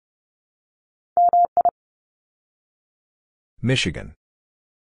Michigan.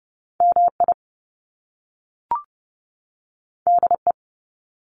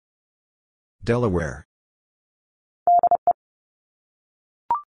 Delaware.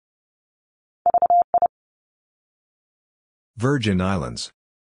 Virgin Islands.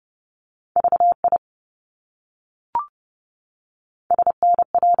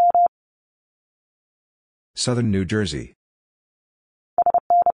 Southern New Jersey.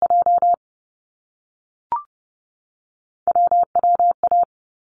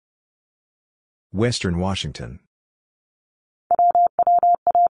 Western Washington.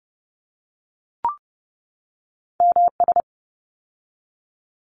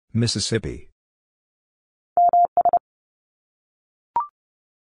 Mississippi.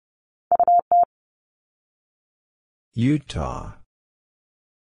 Utah.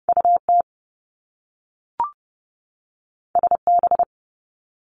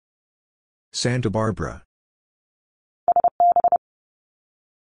 Santa Barbara.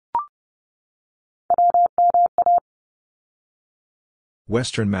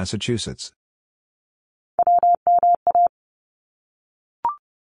 Western Massachusetts.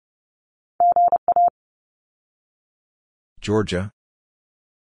 Georgia.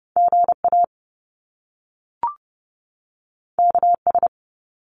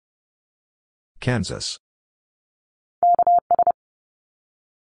 Kansas.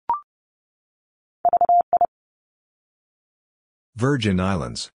 Virgin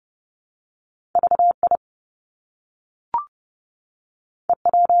Islands.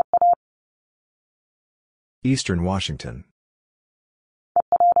 Eastern Washington.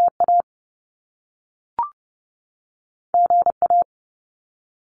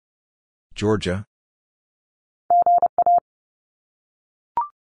 Georgia.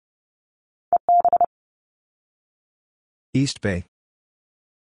 East Bay.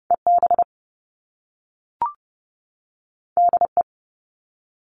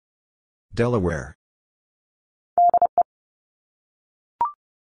 Delaware.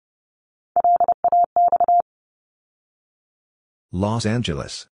 Los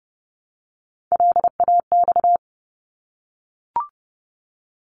Angeles.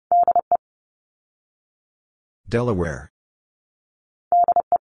 Delaware.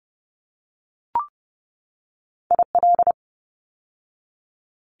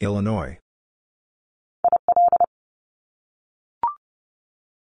 Illinois.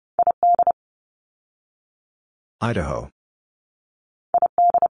 Idaho.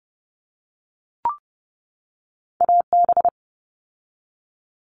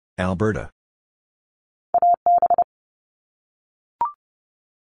 Alberta.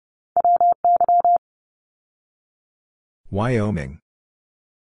 Wyoming.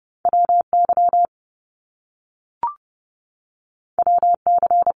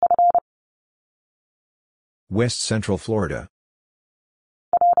 West Central Florida.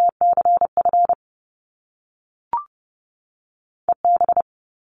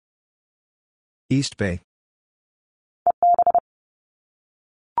 East Bay.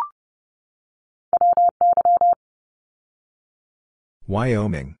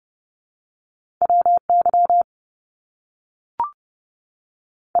 Wyoming.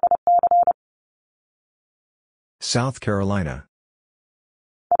 South Carolina.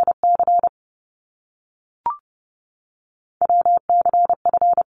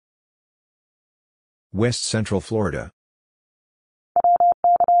 West Central Florida.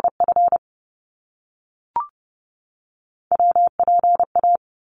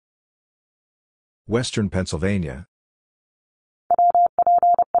 Western Pennsylvania.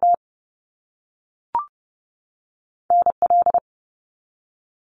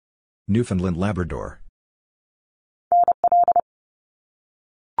 Newfoundland, Labrador.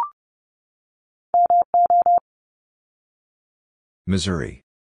 Missouri.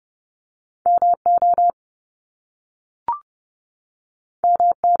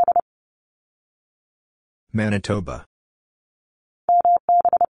 Manitoba.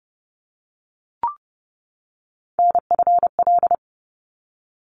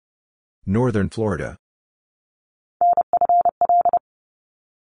 Northern Florida.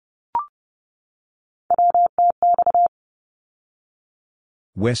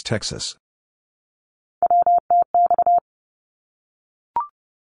 West Texas.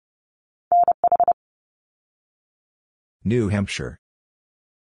 New Hampshire.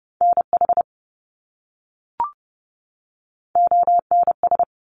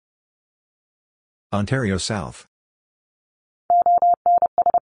 Ontario South.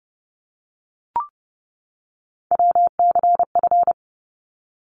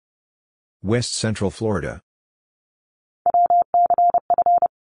 West Central Florida.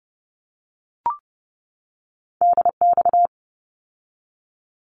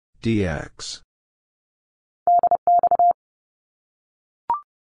 DX.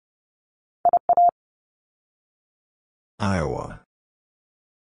 Iowa.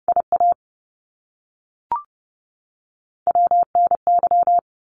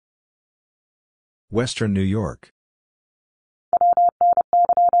 Western New York.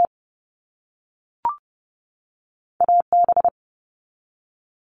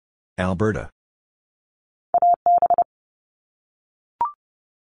 Alberta.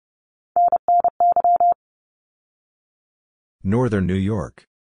 Northern New York.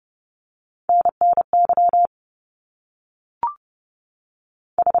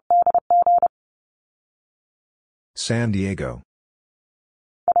 San Diego.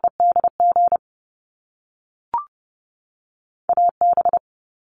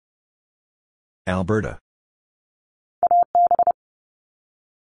 Alberta.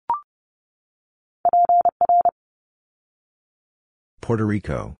 Puerto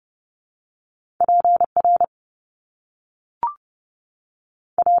Rico.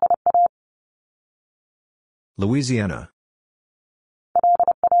 Louisiana.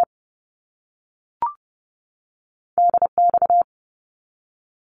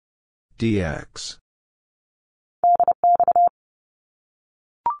 DX.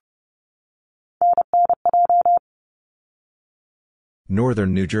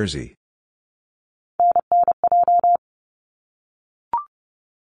 Northern New Jersey.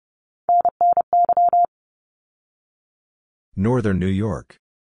 Northern New York.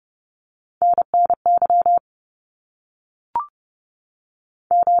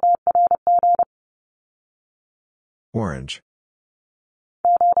 Orange.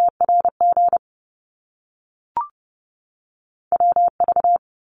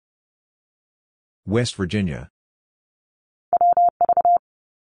 West Virginia.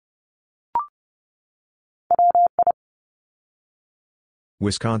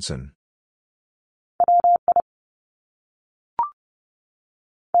 Wisconsin.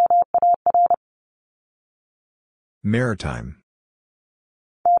 Maritime.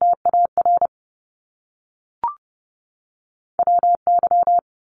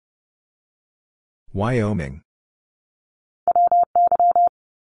 Wyoming.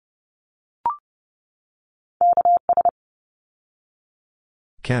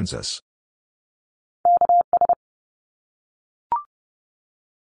 Kansas.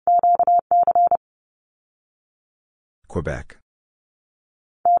 Quebec.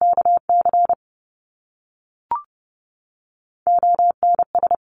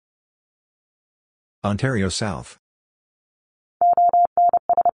 Ontario South.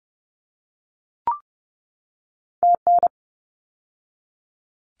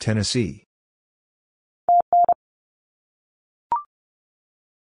 Tennessee.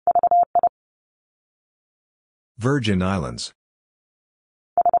 Virgin Islands.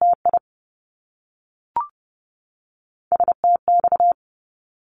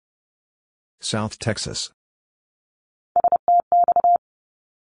 South Texas.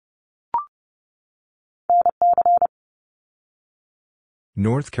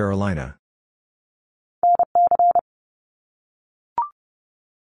 North Carolina.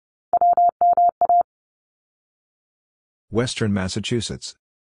 Western Massachusetts.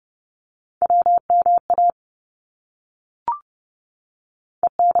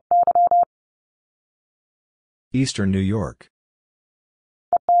 Eastern New York.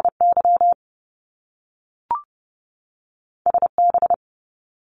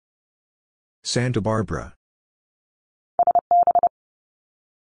 Santa Barbara.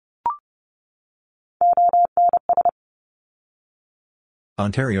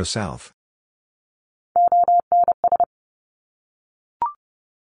 Ontario South.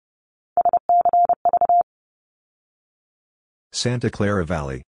 Santa Clara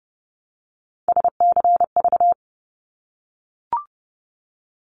Valley.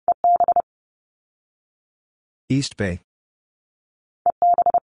 East Bay.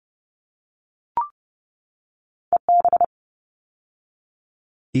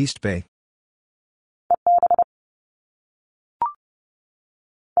 East Bay.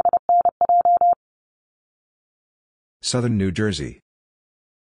 Southern New Jersey.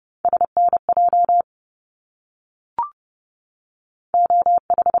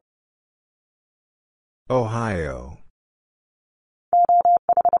 Ohio.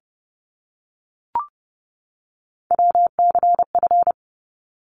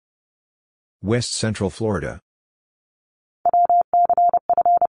 West Central Florida.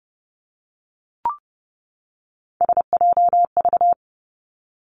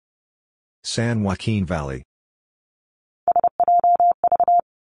 San Joaquin Valley.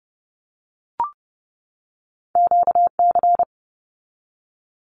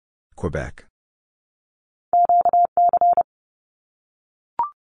 Quebec.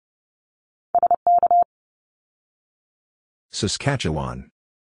 Saskatchewan.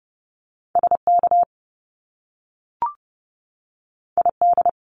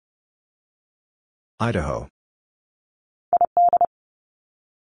 Idaho.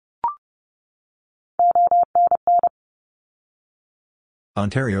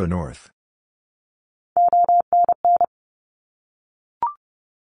 Ontario North.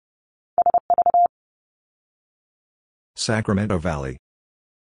 Sacramento Valley.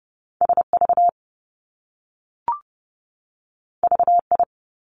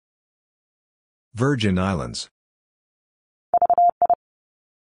 Virgin Islands.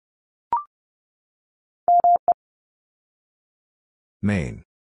 Maine.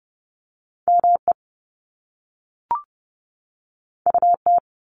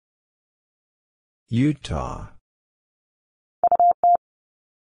 Utah.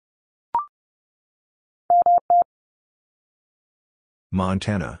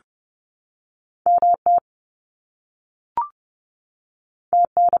 Montana.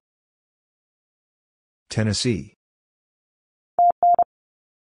 Tennessee.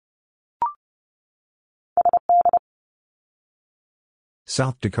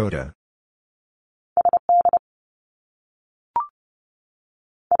 South Dakota.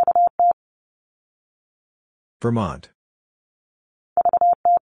 Vermont.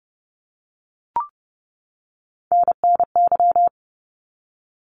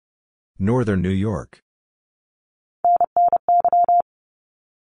 Northern New York.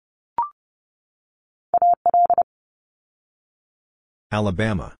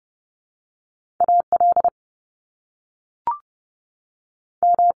 Alabama.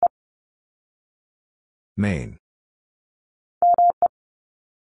 Maine.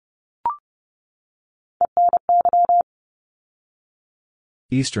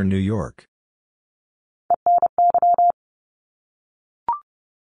 Eastern New York.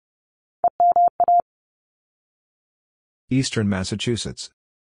 Eastern Massachusetts.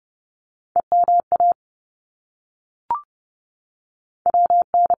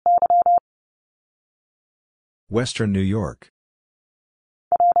 Western New York.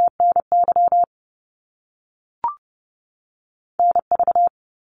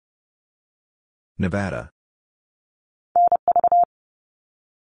 Nevada.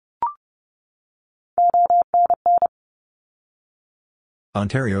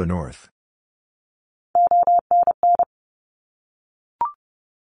 Ontario North.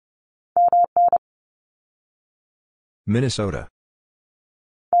 Minnesota.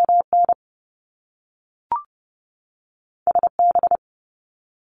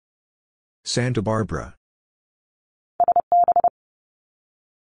 Santa Barbara.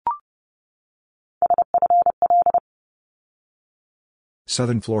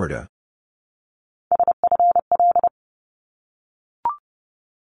 Southern Florida.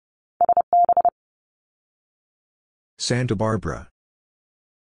 Santa Barbara.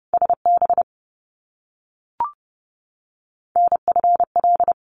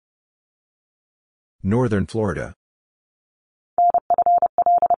 Northern Florida.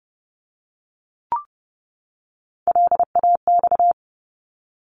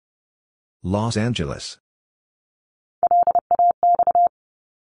 Los Angeles.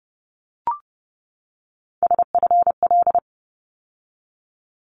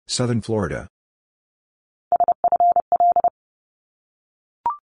 Southern Florida.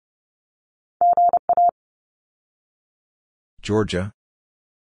 Georgia.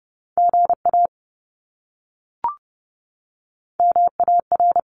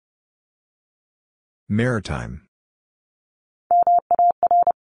 Maritime.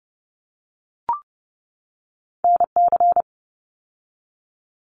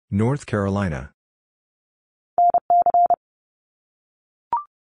 North Carolina.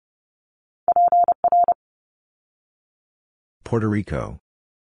 Puerto Rico.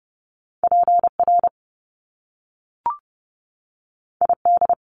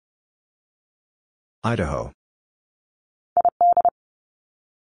 Idaho.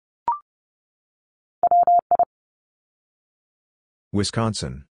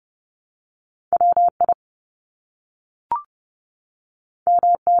 Wisconsin.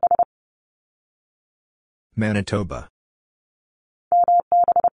 Manitoba.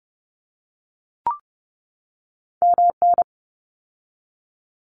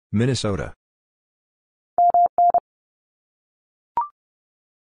 Minnesota.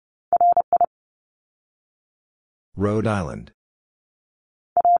 Rhode Island.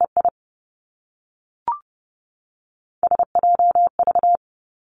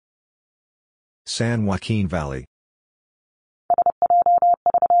 San Joaquin Valley.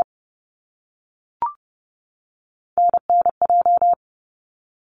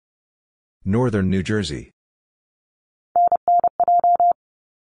 Northern New Jersey.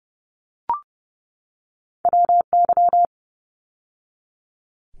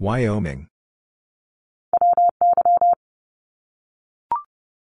 Wyoming.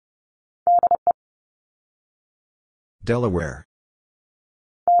 Delaware.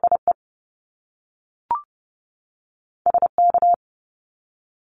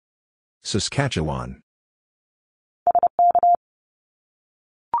 Saskatchewan.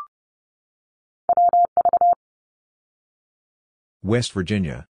 West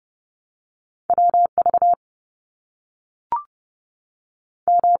Virginia.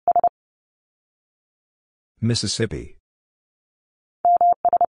 Mississippi.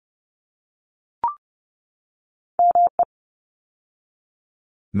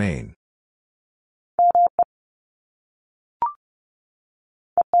 Maine.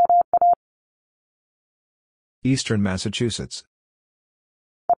 Eastern Massachusetts.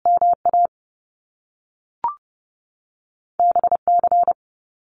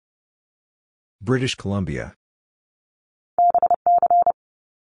 British Columbia.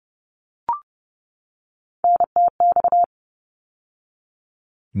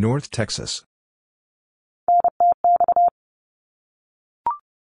 North Texas.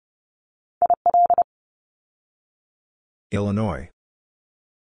 Illinois.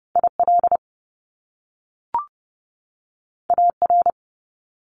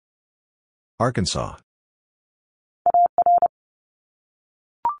 Arkansas.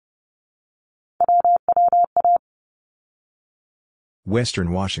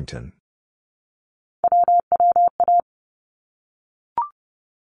 Western Washington.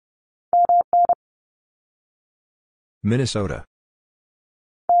 Minnesota.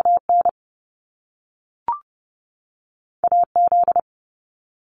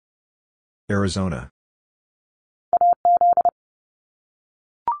 Arizona.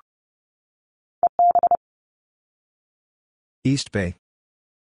 East Bay.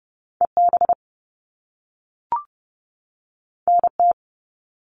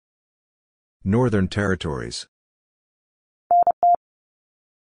 Northern Territories.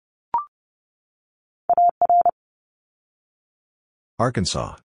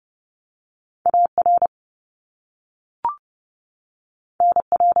 Arkansas.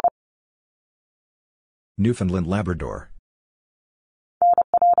 Newfoundland Labrador.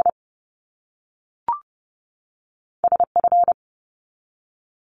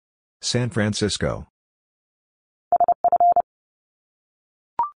 San Francisco.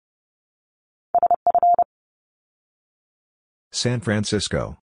 San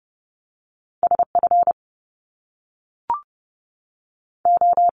Francisco.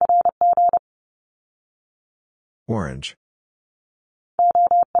 Orange.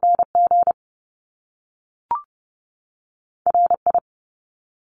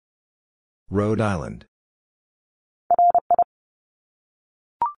 Rhode Island.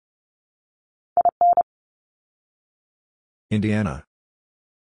 Indiana.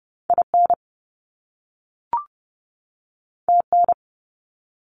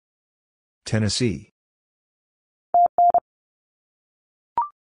 Tennessee.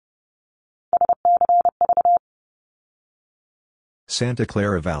 Santa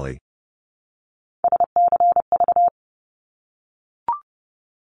Clara Valley.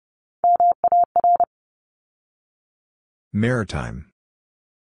 Maritime.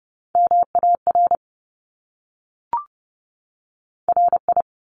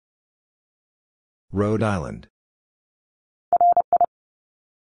 Rhode Island.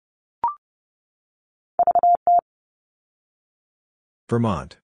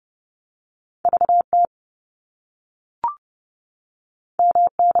 Vermont.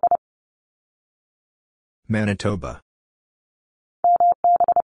 Manitoba.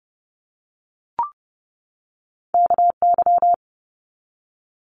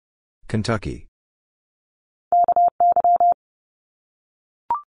 Kentucky.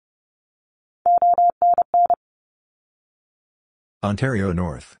 Ontario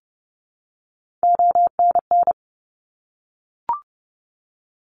North.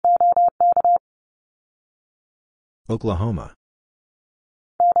 Oklahoma.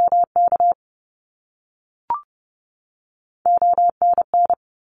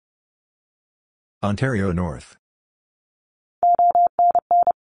 Ontario North.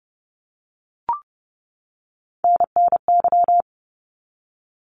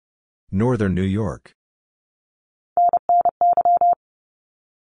 Northern New York.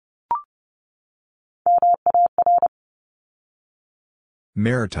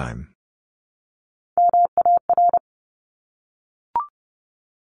 Maritime.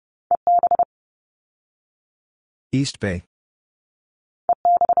 East Bay.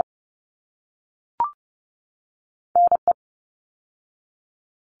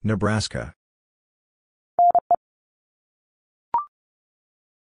 Nebraska.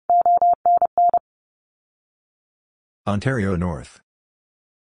 Ontario North.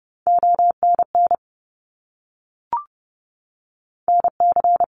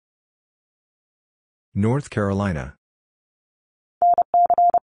 North Carolina.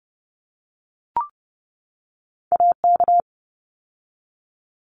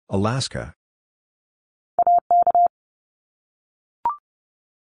 Alaska.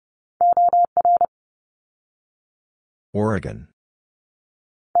 Oregon.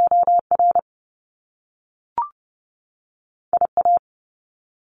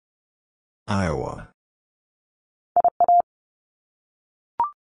 Iowa.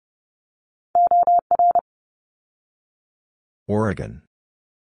 Oregon.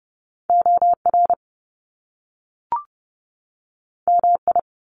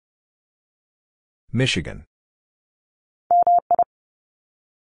 Michigan.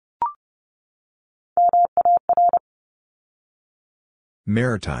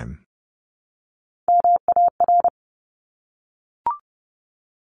 Maritime.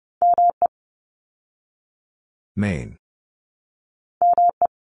 Maine.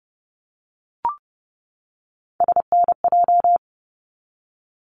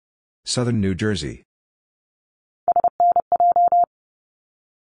 Southern New Jersey.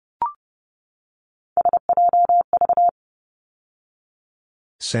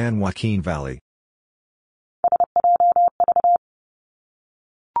 San Joaquin Valley.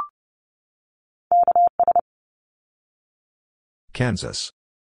 Kansas.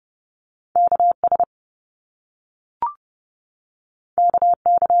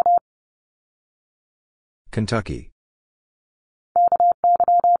 Kentucky.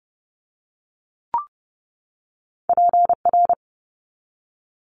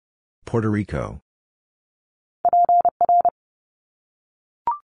 Puerto Rico.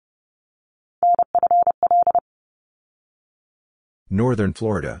 Northern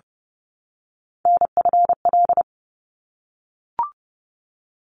Florida.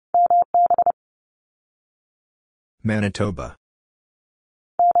 Manitoba.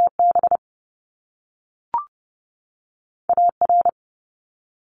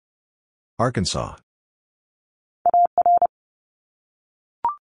 Arkansas.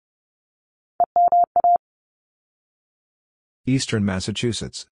 Eastern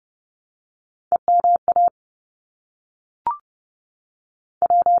Massachusetts.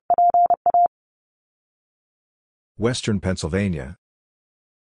 Western Pennsylvania.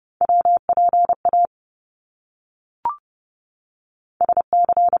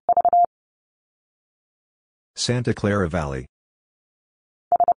 Santa Clara Valley.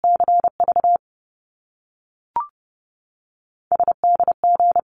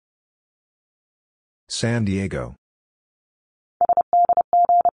 San Diego.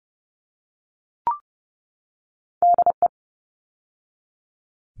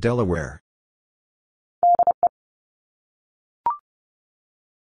 Delaware.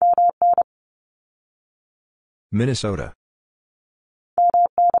 Minnesota.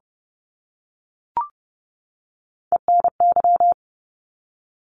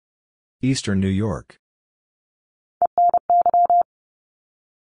 Eastern New York.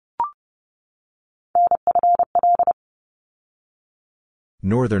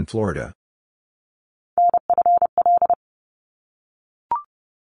 Northern Florida.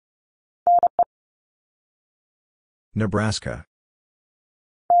 Nebraska.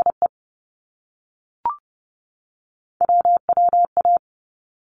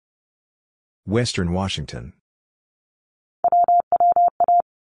 Western Washington.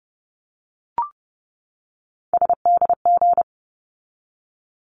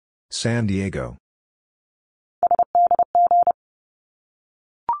 San Diego.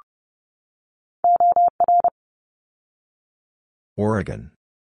 Oregon.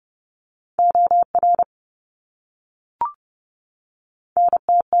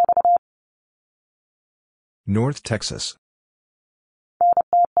 North Texas.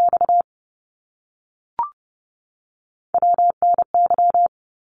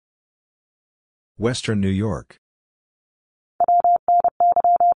 Western New York.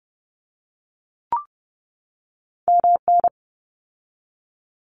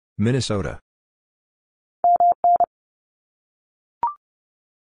 Minnesota.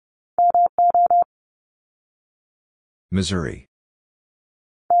 Missouri.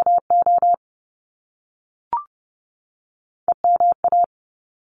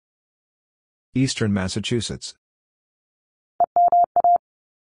 Eastern Massachusetts.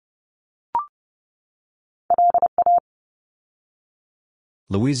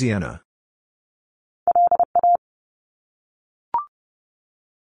 Louisiana.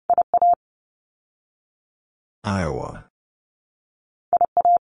 Iowa.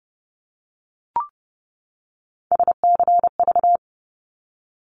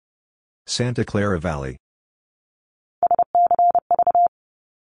 Santa Clara Valley.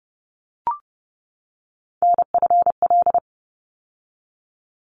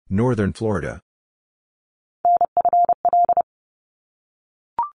 Northern Florida.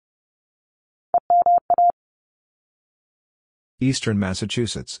 Eastern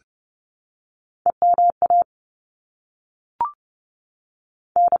Massachusetts.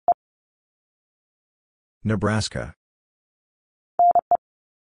 Nebraska.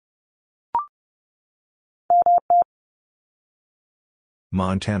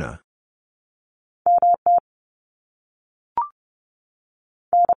 Montana.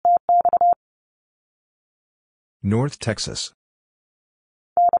 North Texas.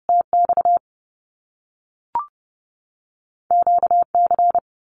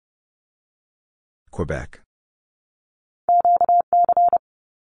 Quebec.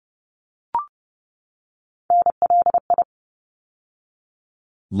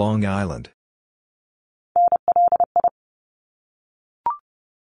 Long Island.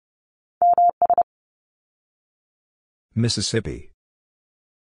 Mississippi.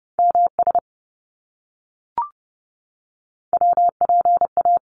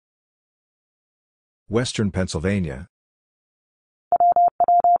 Western Pennsylvania.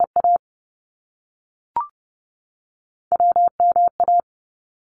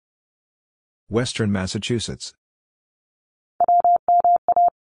 Western Massachusetts.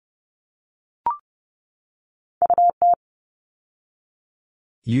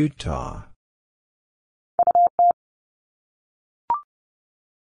 Utah.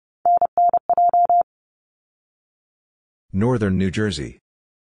 Northern New Jersey.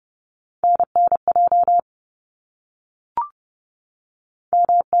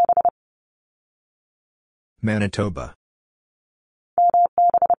 Manitoba.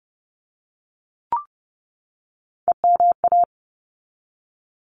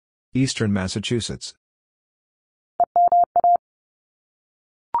 Eastern Massachusetts.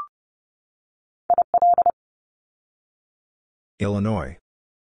 Illinois.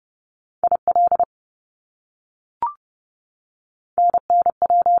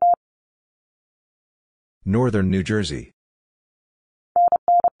 Northern New Jersey.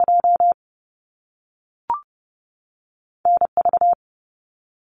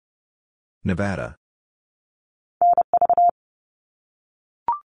 Nevada.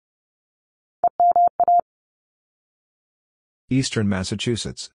 Eastern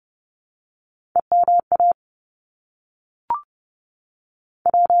Massachusetts.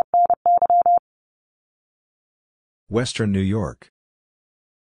 Western New York.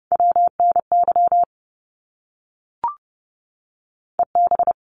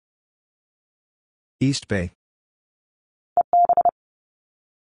 East Bay.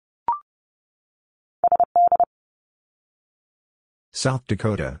 South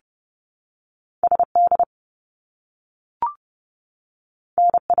Dakota.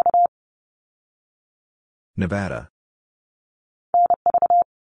 Nevada.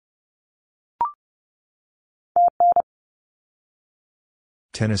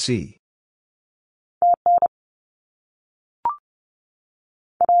 Tennessee.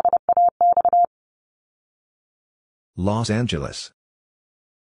 Los Angeles.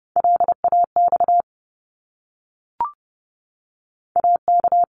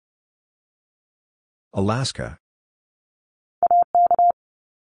 Alaska.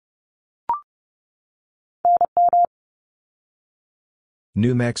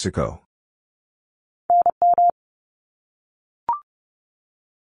 New Mexico.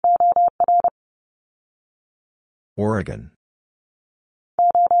 Oregon.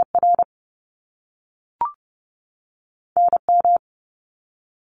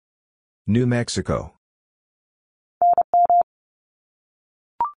 New Mexico.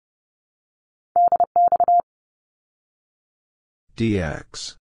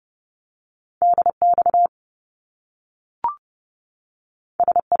 DX.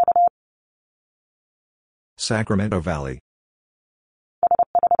 Sacramento Valley.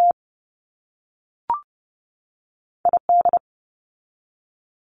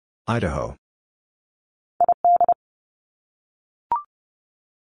 Idaho.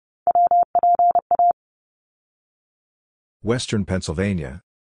 Western Pennsylvania.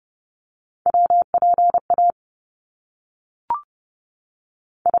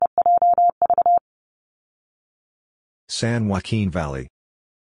 San Joaquin Valley.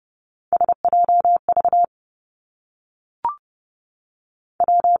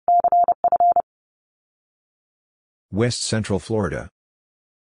 West Central Florida.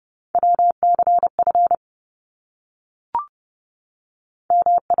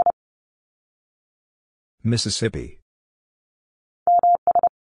 Mississippi.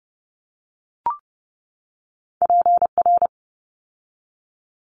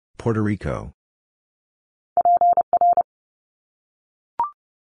 Puerto Rico.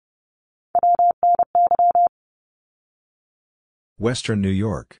 Western New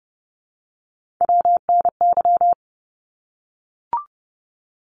York.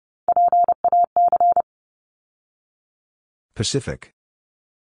 Pacific.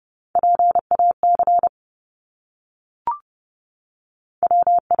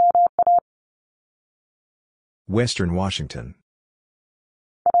 Western Washington.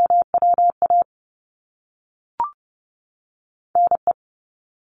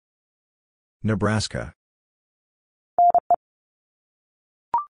 Nebraska.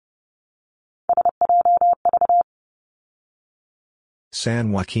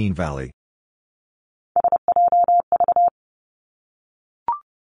 San Joaquin Valley.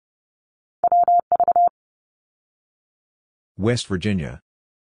 West Virginia.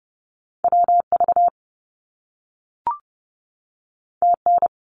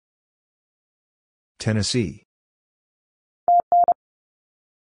 Tennessee.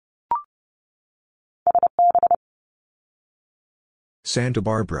 Santa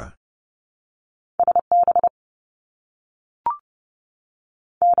Barbara.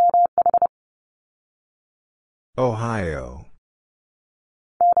 Ohio.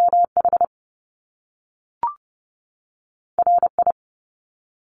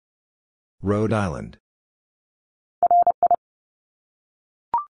 Rhode Island.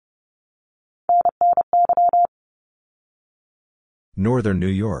 Northern New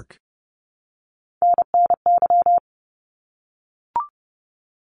York.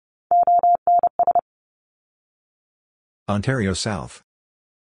 Ontario South.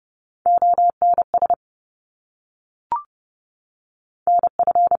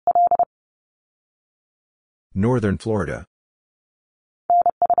 Northern Florida.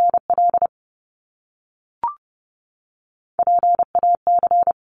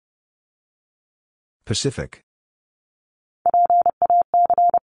 Pacific.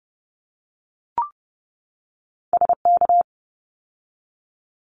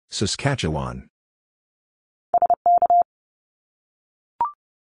 Saskatchewan.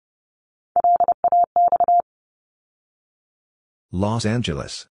 Los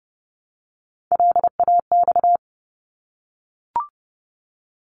Angeles.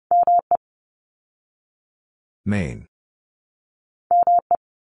 Maine.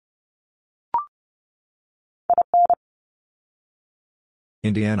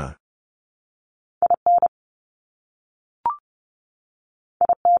 Indiana.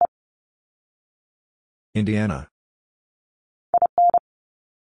 Indiana.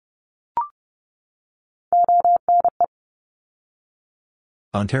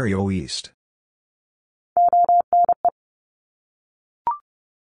 Ontario East.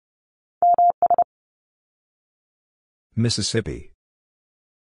 Mississippi.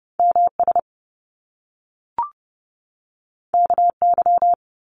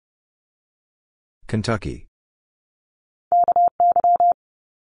 Kentucky.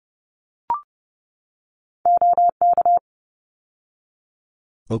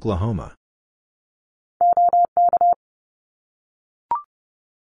 Oklahoma.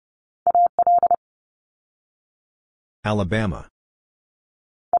 Alabama.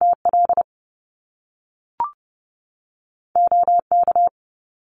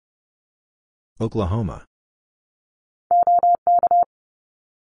 Oklahoma.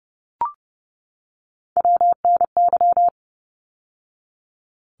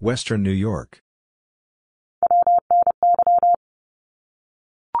 Western New York.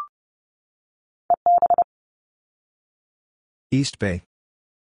 East Bay.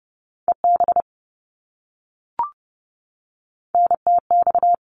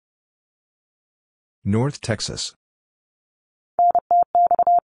 North Texas.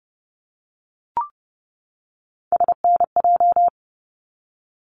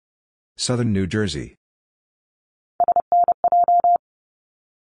 Southern New Jersey.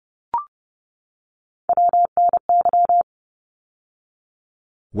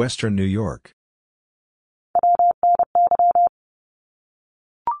 Western New York.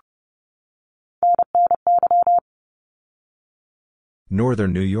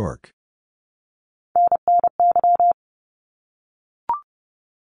 Northern New York.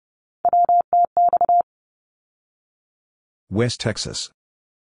 West Texas.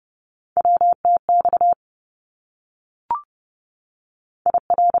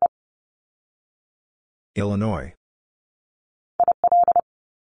 Illinois.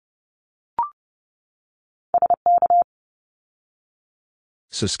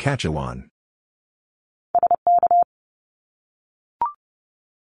 Saskatchewan.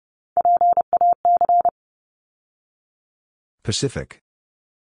 Pacific.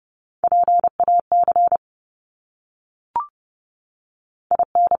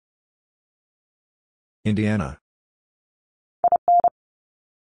 Indiana.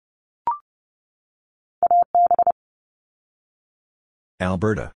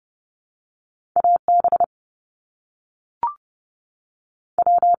 Alberta.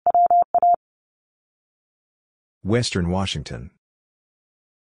 Western Washington.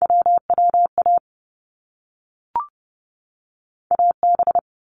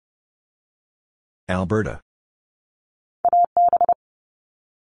 Alberta.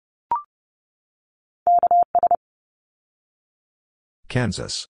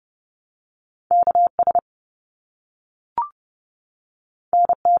 Kansas.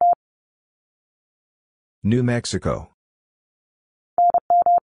 New Mexico.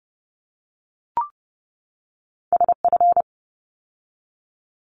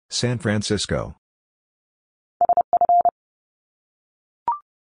 San Francisco.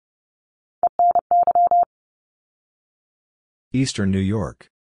 Eastern New York.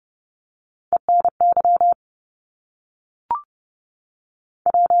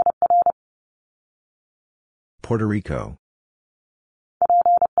 Puerto Rico.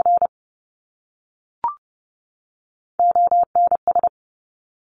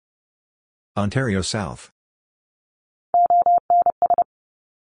 Ontario South.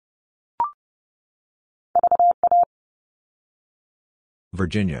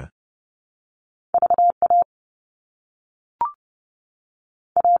 Virginia.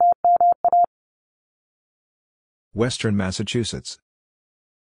 Western Massachusetts.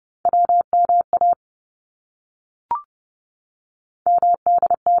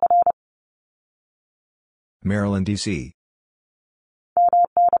 Maryland, D.C.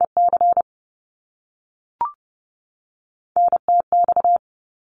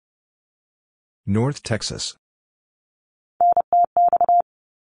 North Texas.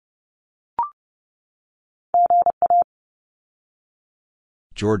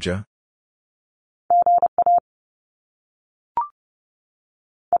 Georgia.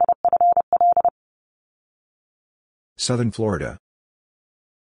 Southern Florida.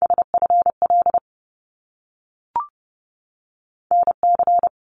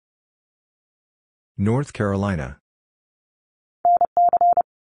 North Carolina.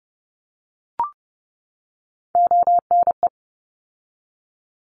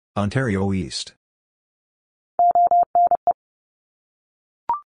 Ontario East.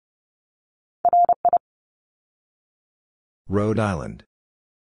 Rhode Island.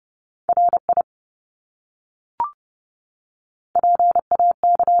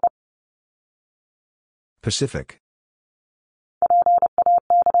 Pacific.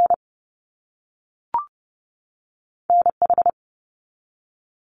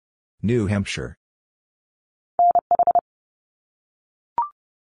 New Hampshire.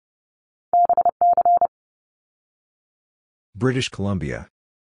 British Columbia.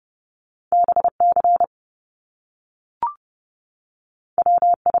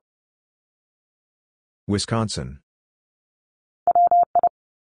 Wisconsin.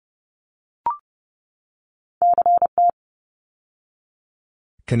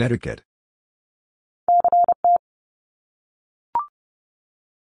 Connecticut.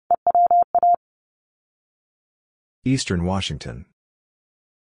 Eastern Washington.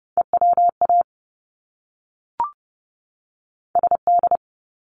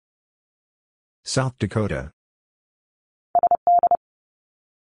 South Dakota.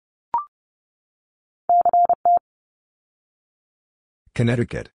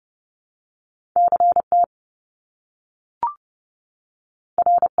 Connecticut.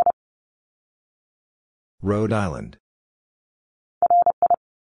 Rhode Island.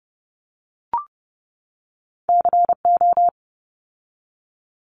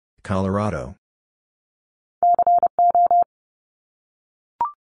 Colorado.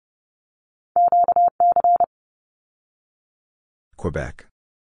 Quebec.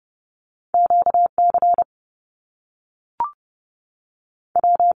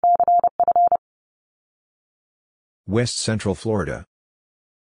 West Central Florida.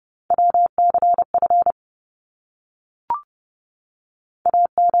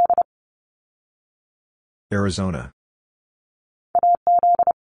 Arizona.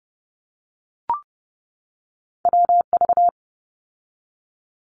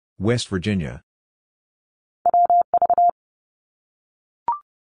 West Virginia.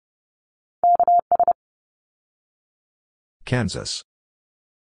 Kansas.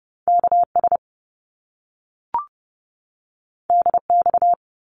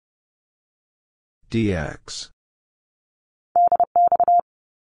 DX.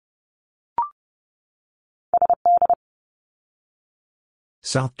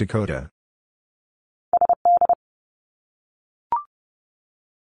 South Dakota.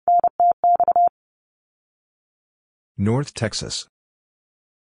 North Texas.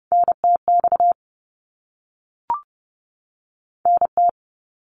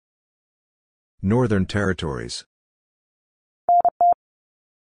 Northern Territories.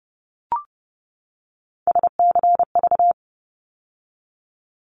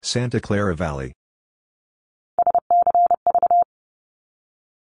 Santa Clara Valley.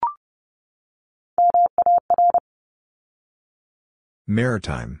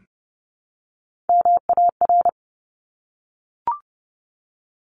 Maritime.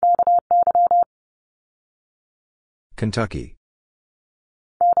 Kentucky.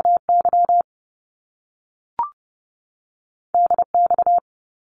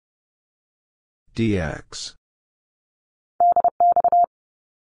 DX.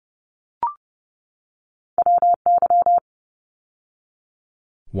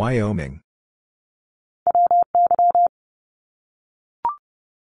 Wyoming.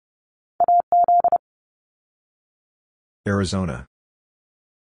 Arizona.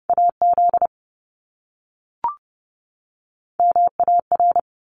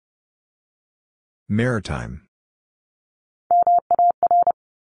 Maritime.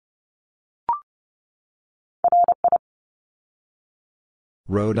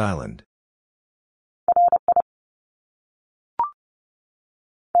 Rhode Island.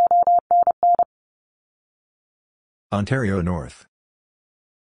 Ontario North.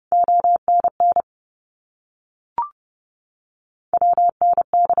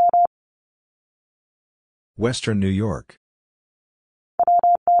 Western New York.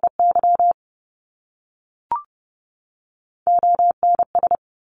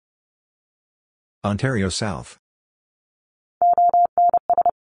 Ontario South.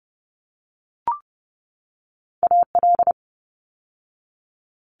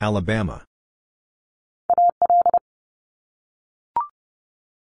 Alabama.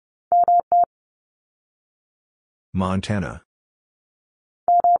 Montana.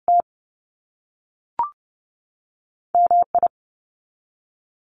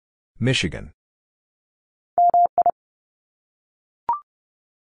 Michigan.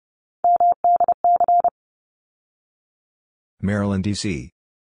 Maryland, D.C.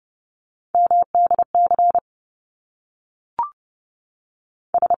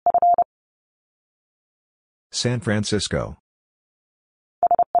 San Francisco.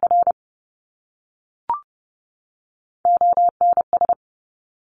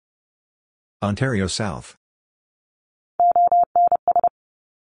 Ontario South.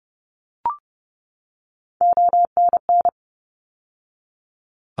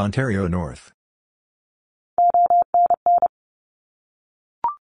 Ontario North.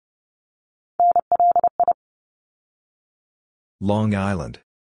 Long Island.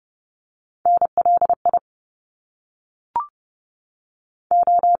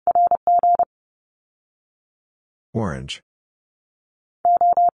 Orange.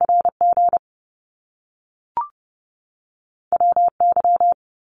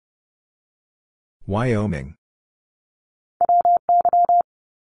 Wyoming.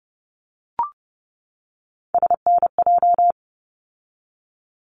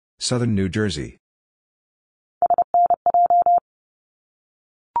 Southern New Jersey.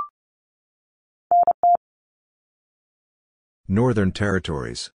 Northern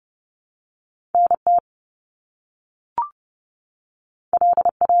Territories.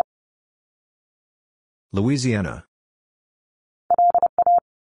 Louisiana.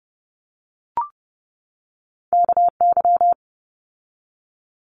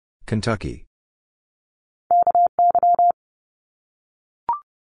 Kentucky.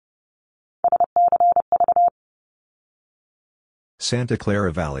 Santa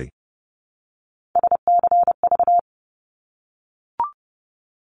Clara Valley.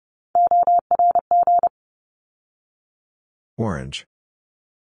 Orange.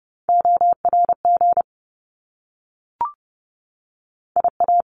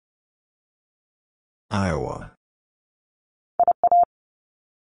 Iowa.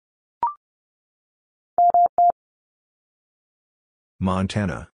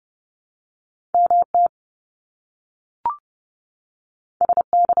 Montana.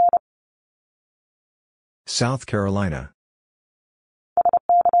 South Carolina.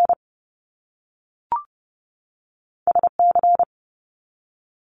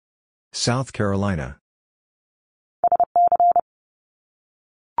 South Carolina.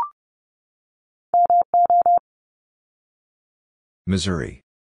 Missouri.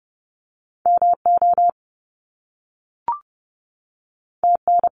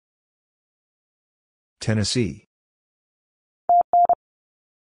 Tennessee.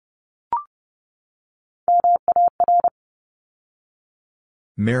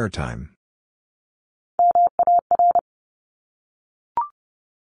 Maritime.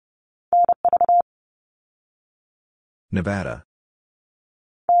 Nevada.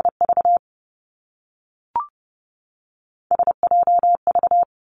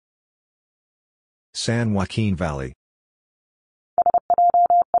 San Joaquin Valley.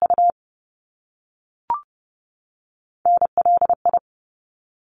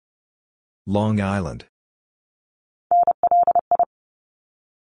 Long Island.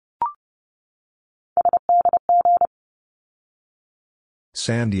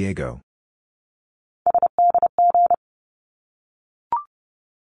 San Diego.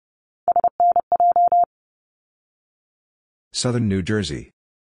 Southern New Jersey.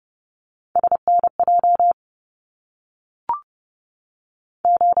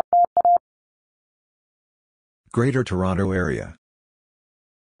 Greater Toronto Area.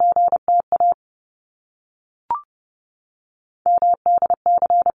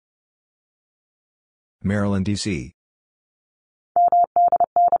 Maryland, D.C.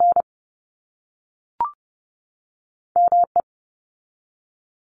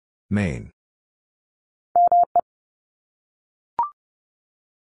 Maine.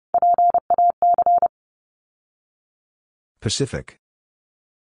 Pacific.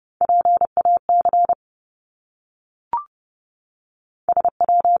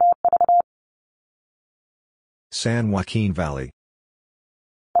 San Joaquin Valley.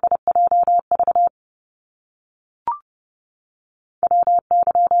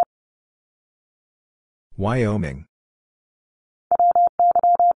 Wyoming.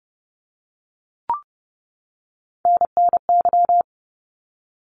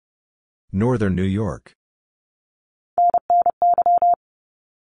 Northern New York.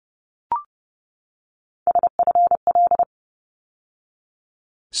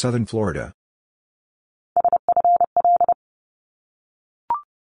 Southern Florida.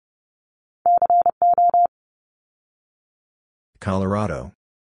 Colorado.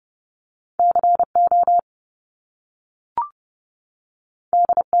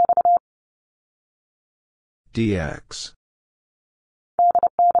 DX.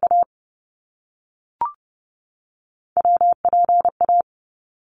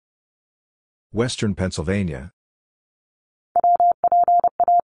 Western Pennsylvania.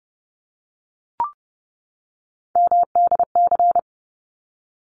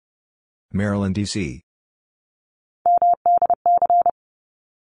 Maryland, D.C.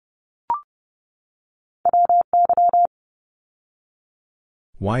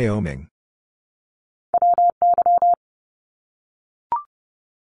 Wyoming.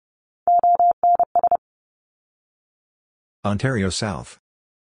 Ontario South.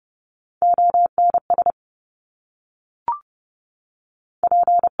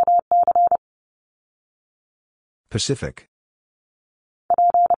 Pacific.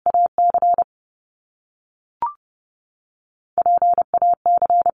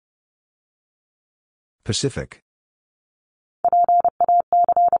 Pacific.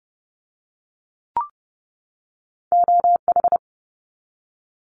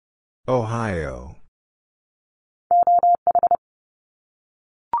 Ohio.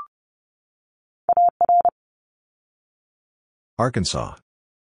 Arkansas.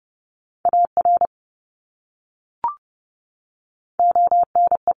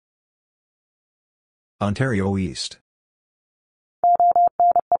 Ontario East.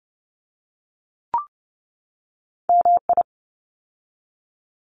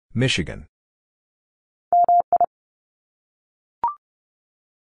 Michigan.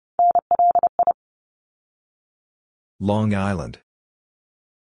 Long Island.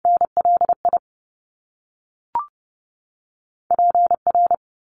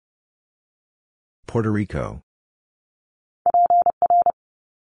 Puerto Rico.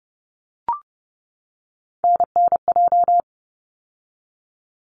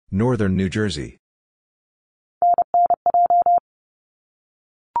 Northern New Jersey.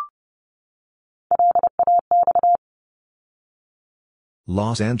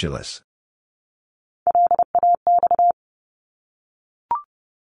 Los Angeles.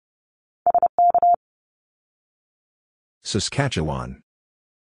 Saskatchewan.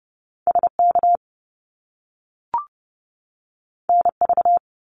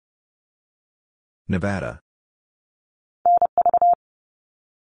 Nevada.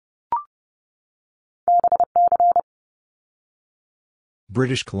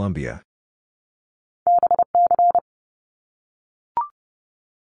 British Columbia.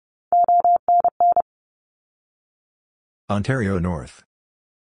 Ontario North.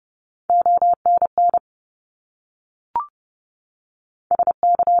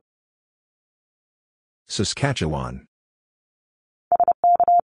 Saskatchewan.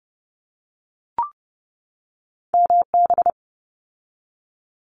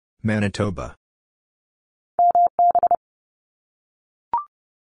 Manitoba.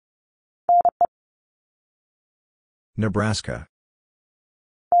 Nebraska.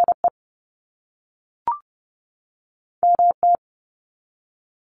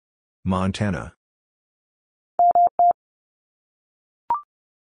 Montana.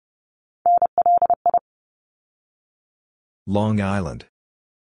 Long Island.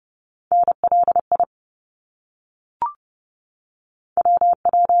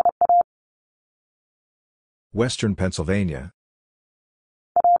 Western Pennsylvania.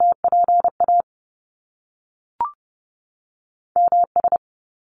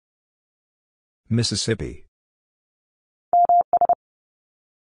 Mississippi.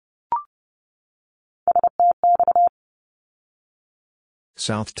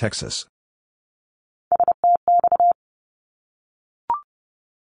 South Texas.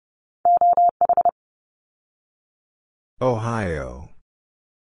 Ohio.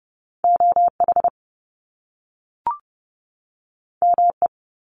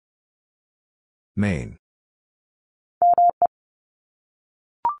 Maine.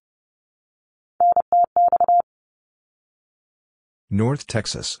 North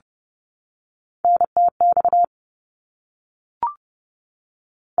Texas.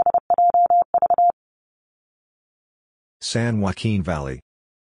 San Joaquin Valley.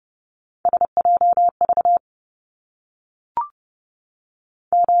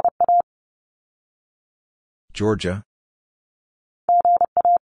 Georgia.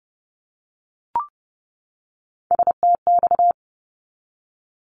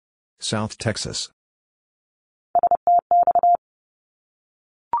 South Texas.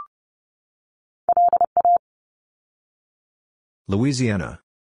 Louisiana.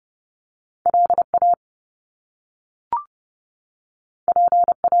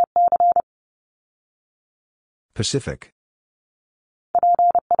 Pacific.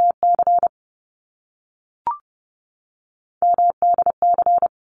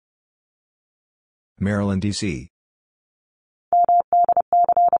 Maryland, D.C.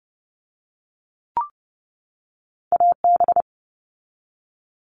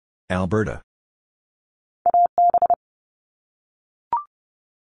 Alberta.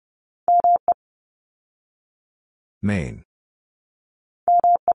 Maine.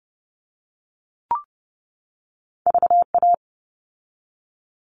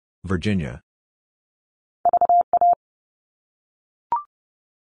 Virginia.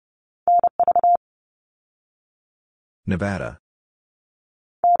 Nevada.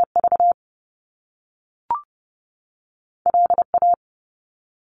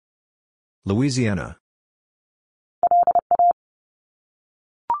 Louisiana.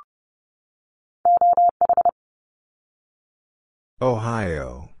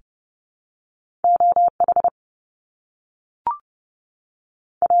 Ohio.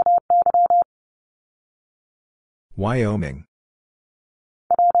 Wyoming.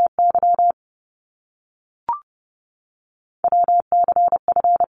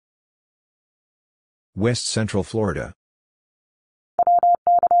 West Central Florida.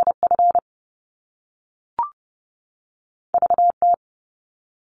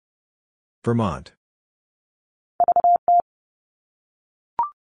 Vermont.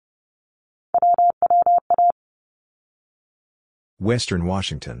 Western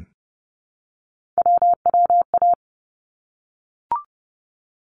Washington.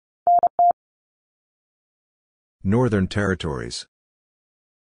 Northern Territories.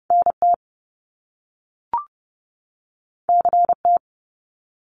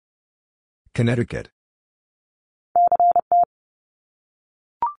 Connecticut.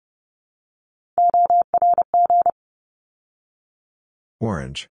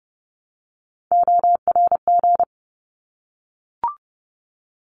 Orange.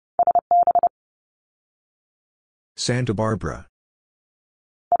 Santa Barbara.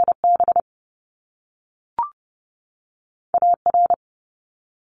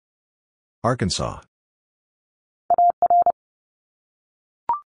 Arkansas.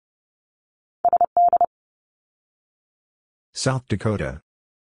 South Dakota.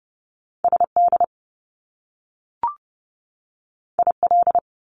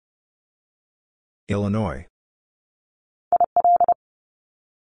 Illinois.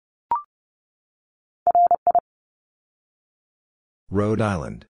 Rhode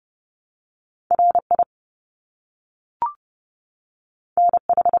Island.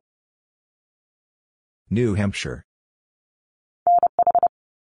 New Hampshire.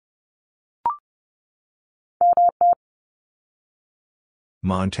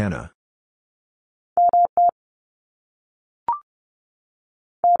 Montana.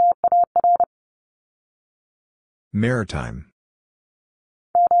 Maritime.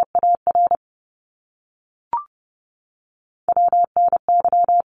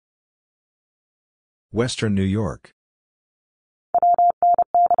 Western New York.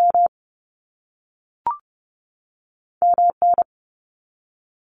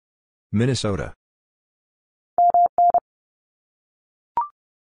 Minnesota.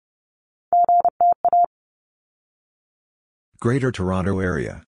 Greater Toronto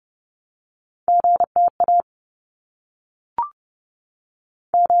Area.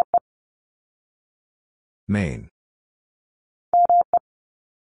 Maine.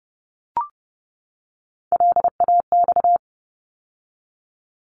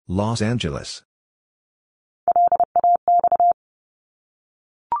 Los Angeles.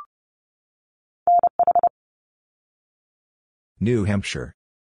 New Hampshire.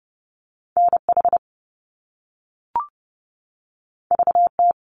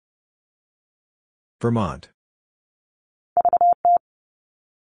 Vermont.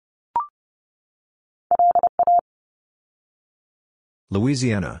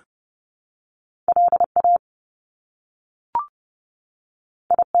 Louisiana.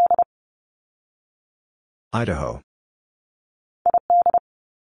 Idaho.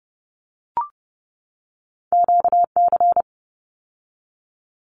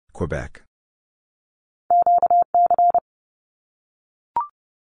 Quebec.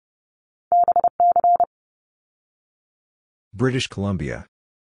 British Columbia.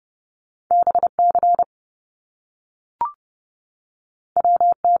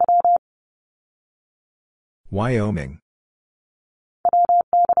 Wyoming.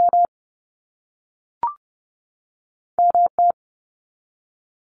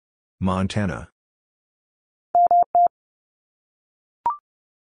 Montana.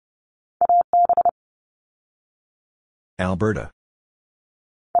 Alberta.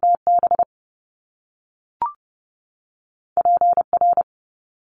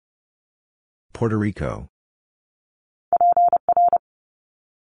 Puerto Rico.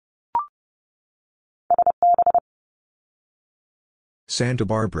 Santa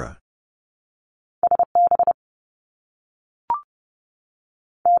Barbara.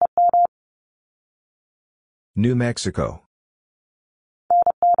 New Mexico.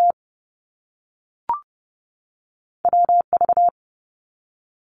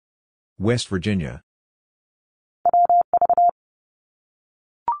 West Virginia.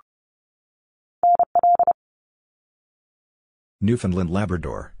 Newfoundland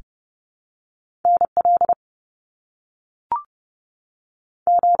Labrador.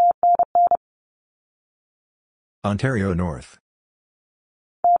 Ontario North.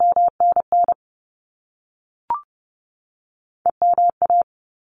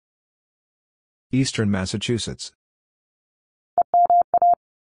 Eastern Massachusetts.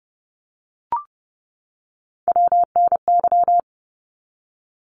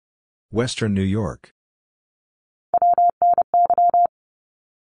 Western New York.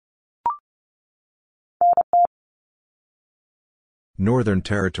 Northern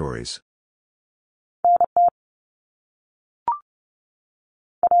Territories.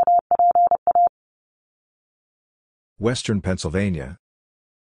 Western Pennsylvania.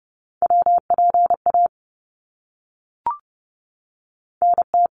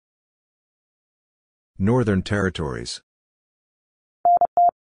 Northern Territories.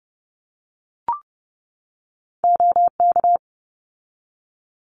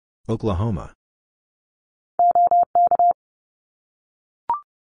 Oklahoma.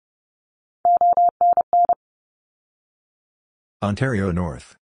 Ontario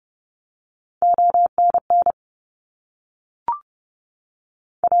North.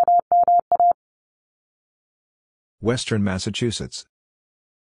 Western Massachusetts.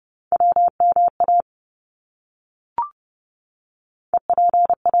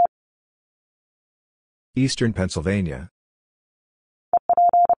 Eastern Pennsylvania.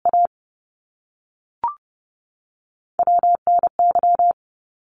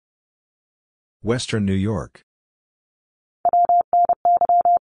 Western New York.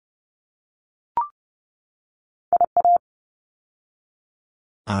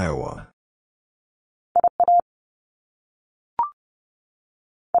 Iowa.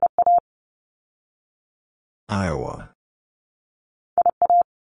 Iowa.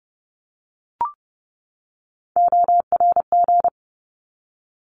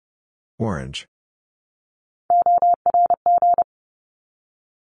 Orange.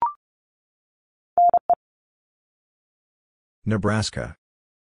 Nebraska.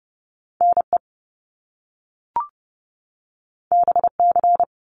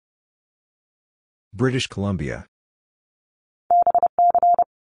 British Columbia.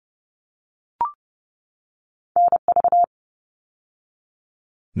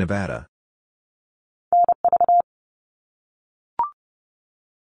 Nevada.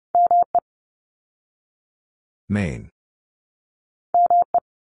 Maine.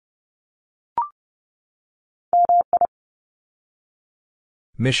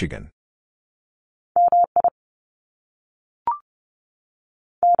 Michigan.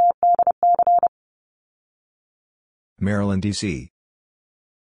 Maryland, D.C.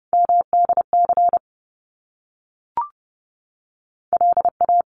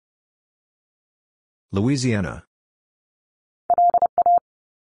 Louisiana.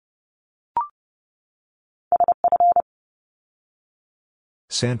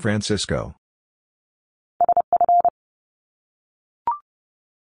 San Francisco.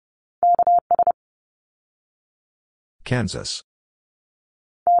 Kansas.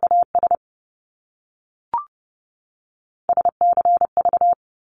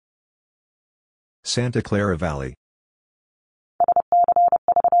 Santa Clara Valley.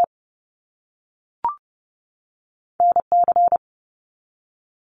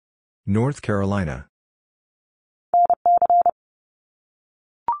 North Carolina.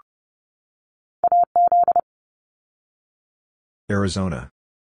 Arizona.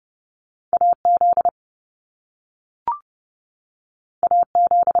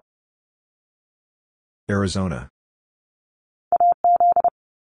 Arizona.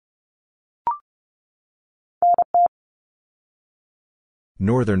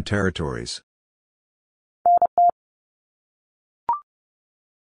 Northern Territories.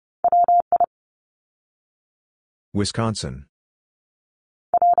 Wisconsin.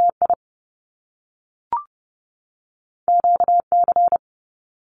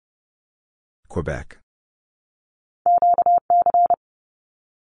 Quebec.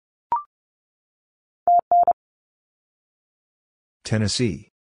 Tennessee.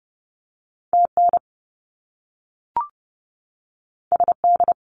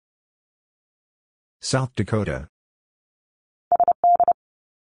 South Dakota.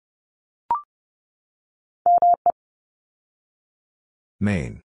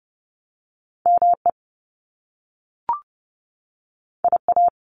 Maine.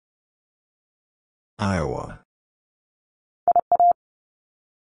 Iowa.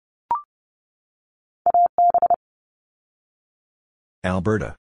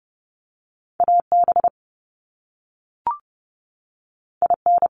 Alberta.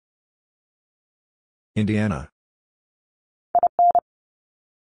 Indiana.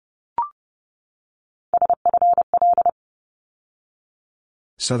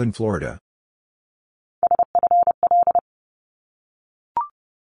 Southern Florida.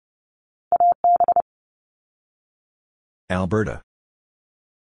 Alberta.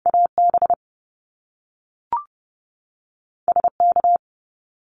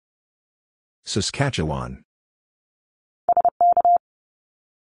 Saskatchewan.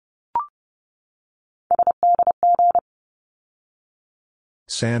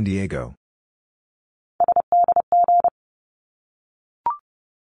 San Diego.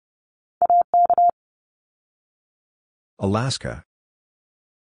 Alaska.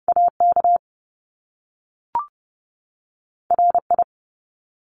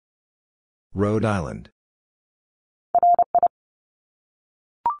 Rhode Island.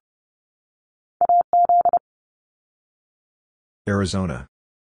 Arizona.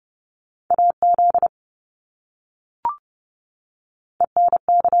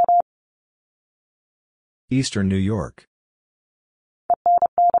 Eastern New York.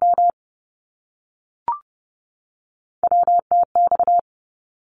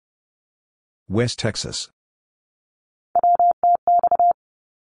 West Texas.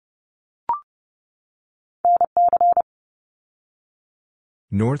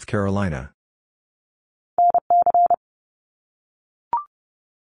 North Carolina.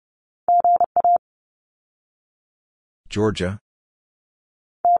 Georgia.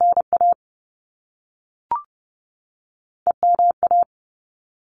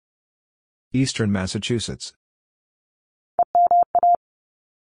 Eastern Massachusetts.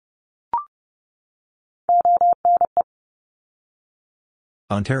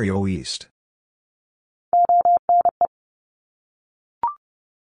 Ontario East.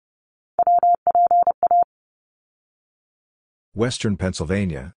 Western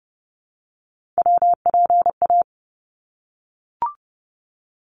Pennsylvania.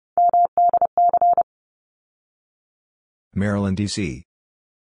 Maryland, D.C.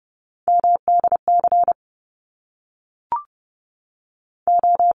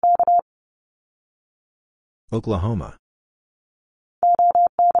 Oklahoma.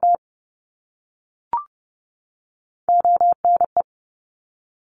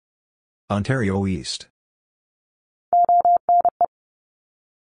 Ontario East.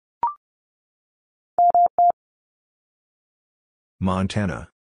 Montana.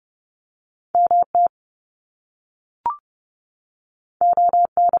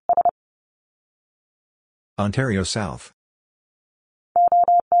 Ontario South.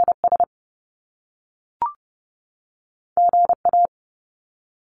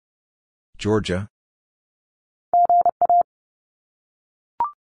 Georgia.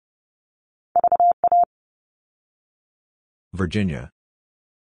 Virginia.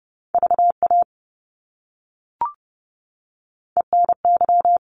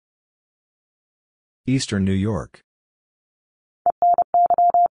 Eastern New York.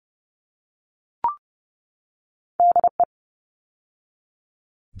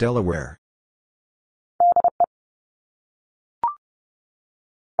 Delaware.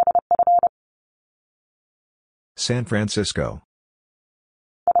 San Francisco.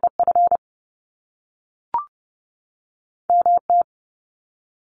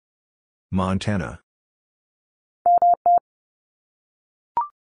 Montana.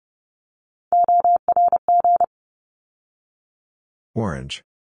 Orange.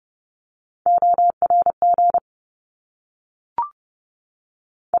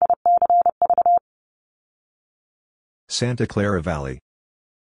 Santa Clara Valley.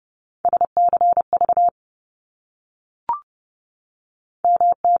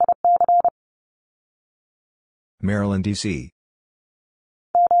 Maryland, D.C.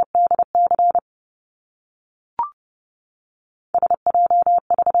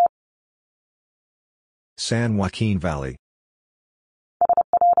 San Joaquin Valley.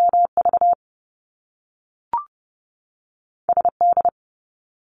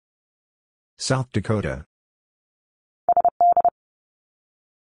 South Dakota.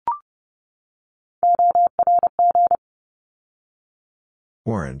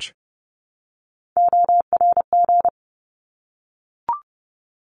 Orange.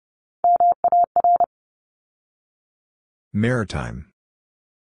 Maritime.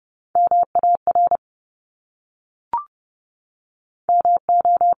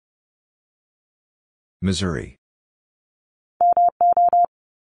 Missouri.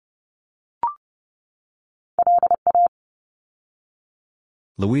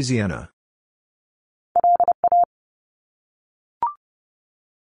 Louisiana.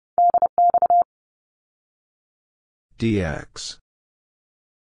 DX.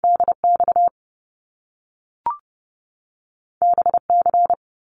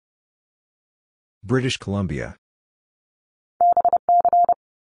 British Columbia.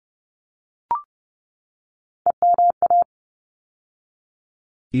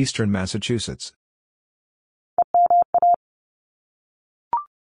 Eastern Massachusetts.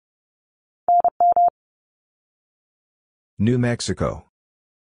 New Mexico.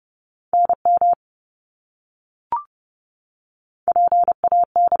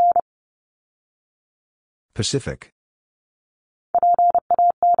 Pacific.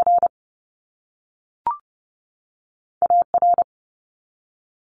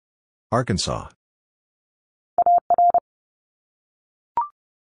 Arkansas.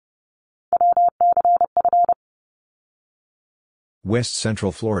 West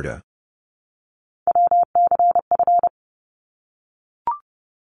Central Florida.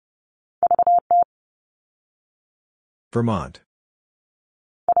 Vermont.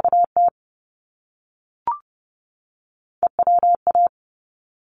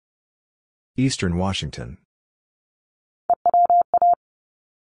 Eastern Washington.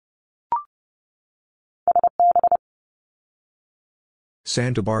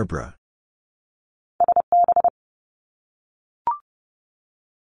 Santa Barbara.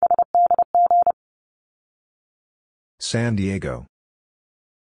 San Diego.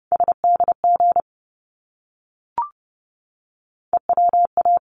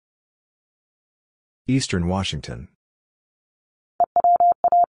 Eastern Washington.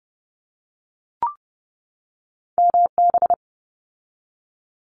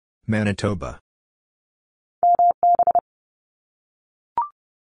 Manitoba.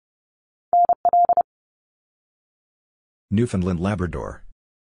 Newfoundland, Labrador.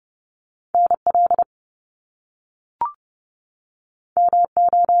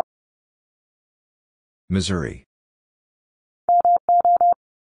 Missouri.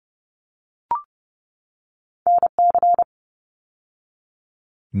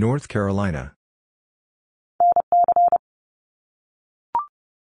 North Carolina.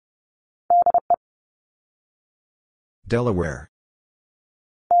 Delaware.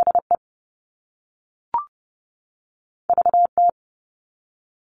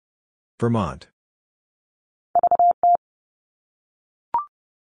 Vermont.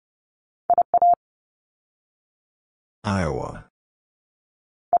 Iowa.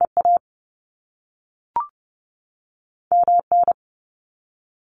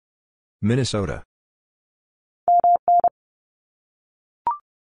 Minnesota.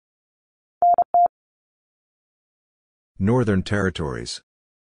 Northern Territories.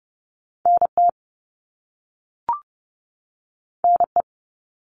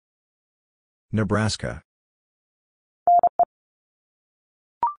 Nebraska.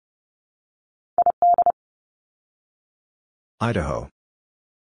 Idaho.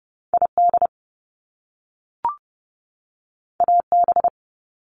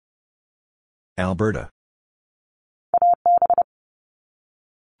 Alberta.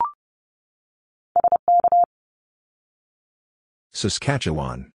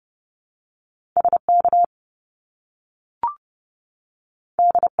 Saskatchewan.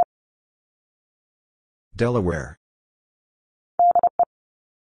 Delaware.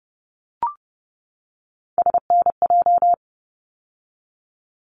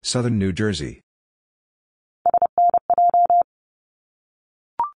 Southern New Jersey.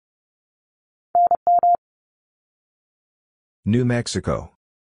 New Mexico.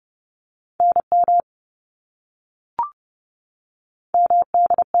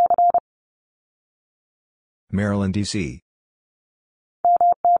 Maryland, D.C.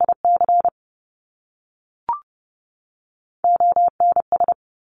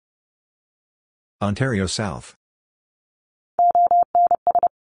 Ontario South.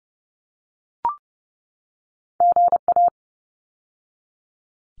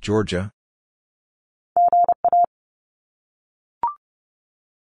 Georgia.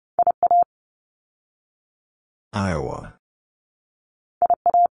 Iowa.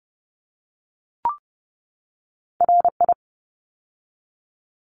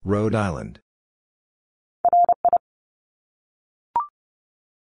 Rhode Island.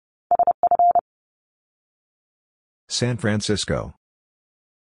 San Francisco.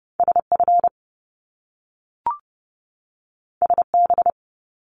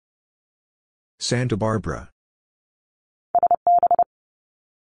 Santa Barbara.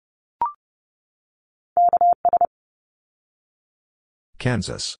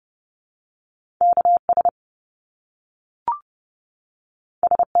 Kansas.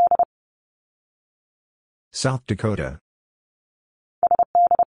 South Dakota.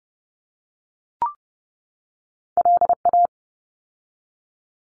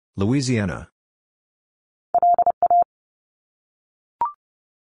 Louisiana.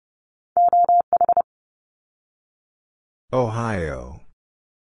 Ohio.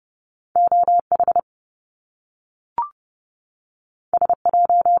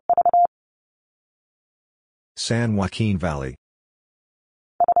 San Joaquin Valley.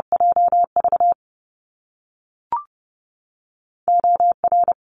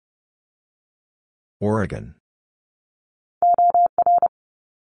 Oregon.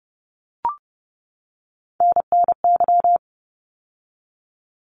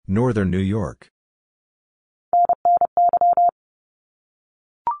 Northern New York.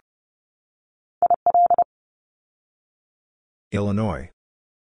 Illinois.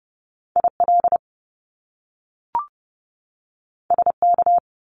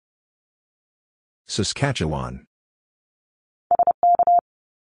 Saskatchewan.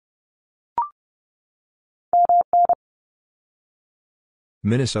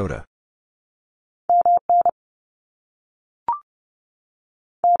 Minnesota.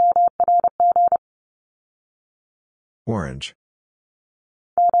 Orange.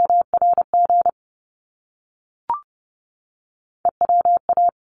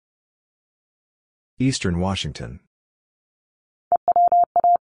 Eastern Washington.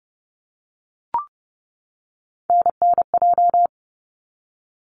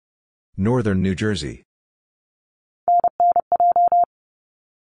 Northern New Jersey.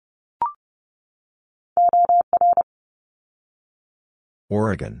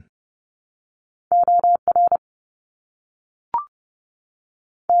 Oregon.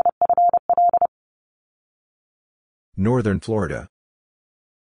 Northern Florida.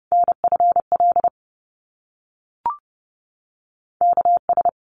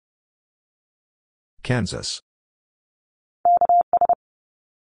 Kansas.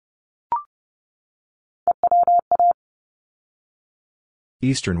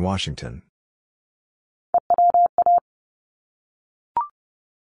 Eastern Washington.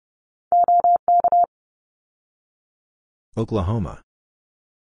 Oklahoma.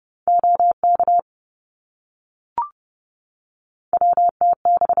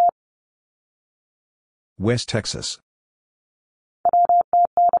 West Texas.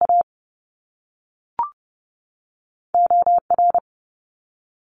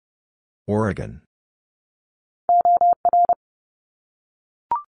 Oregon.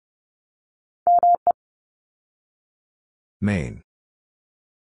 Maine.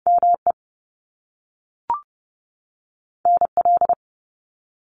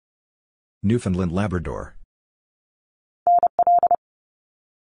 Newfoundland, Labrador.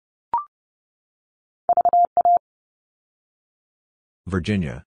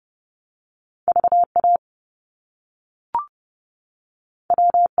 Virginia.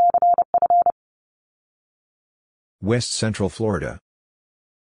 West Central Florida.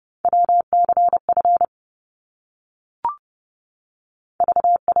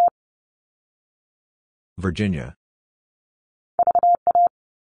 Virginia.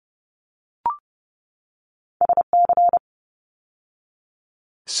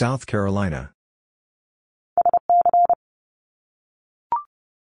 South Carolina.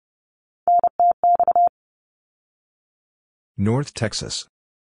 North Texas.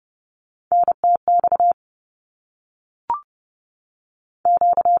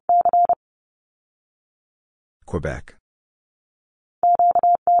 Quebec.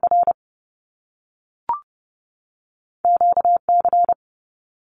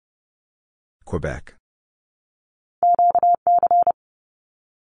 Quebec.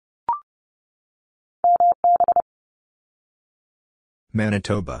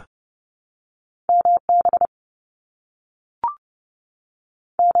 Manitoba.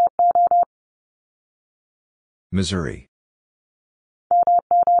 Missouri.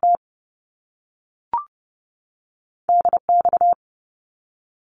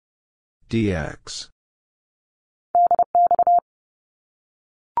 DX.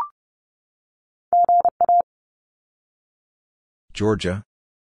 Georgia.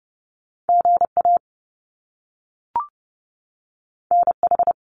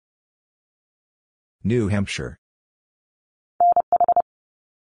 New Hampshire.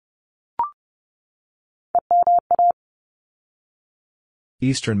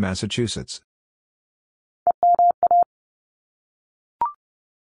 Eastern Massachusetts.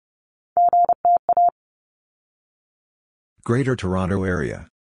 Greater Toronto Area.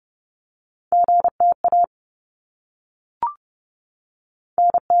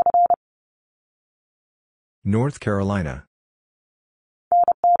 North Carolina.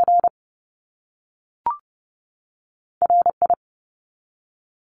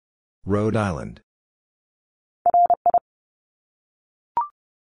 Rhode Island.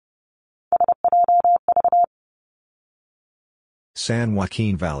 San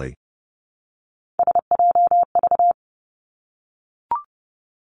Joaquin Valley.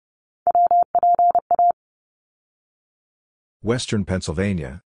 Western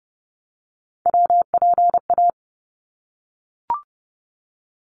Pennsylvania.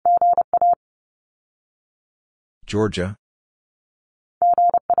 Georgia.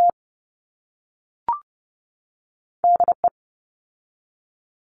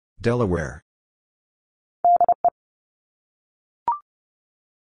 Delaware.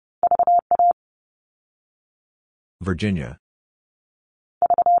 Virginia.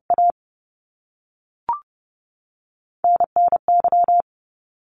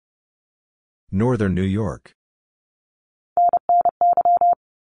 Northern New York.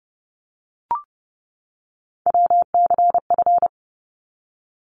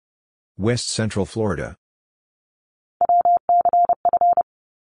 West Central Florida.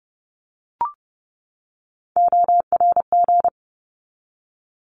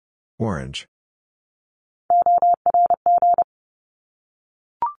 Orange.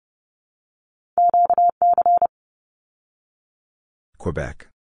 Quebec.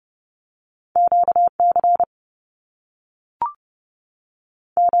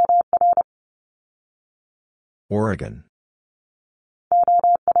 Oregon.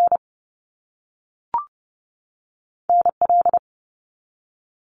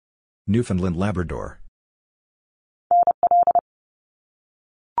 Newfoundland Labrador.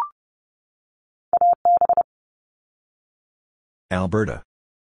 Alberta.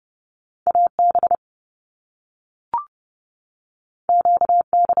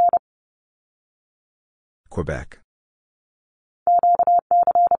 Quebec.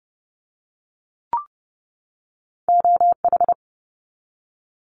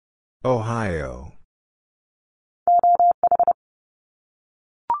 Ohio.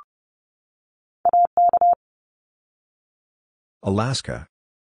 Alaska.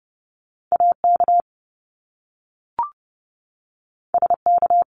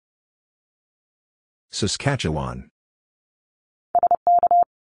 Saskatchewan.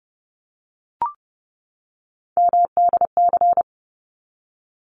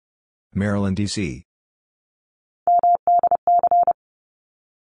 Maryland, D.C.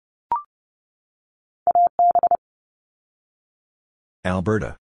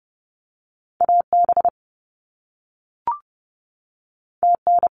 Alberta.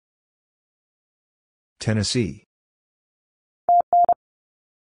 Tennessee.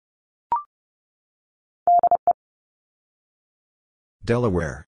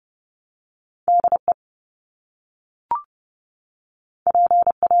 Delaware.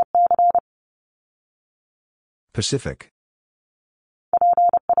 Pacific.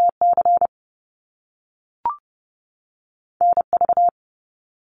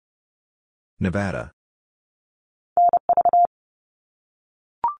 Nevada.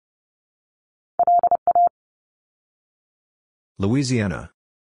 Louisiana.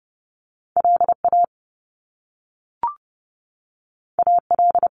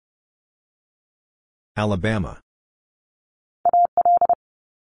 Alabama.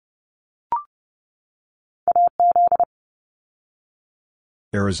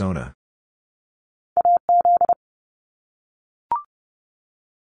 Arizona.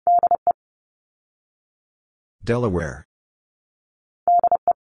 Delaware.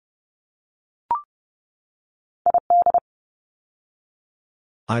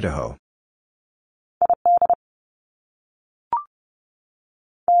 Idaho.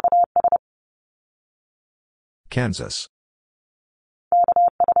 Kansas.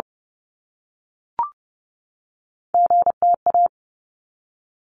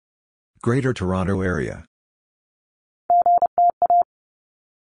 Greater Toronto Area.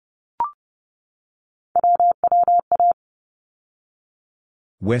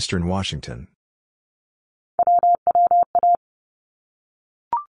 Western Washington.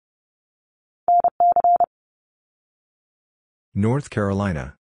 North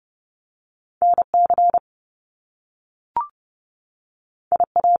Carolina.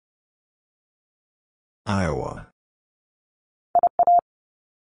 Iowa.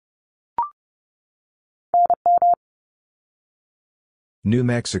 New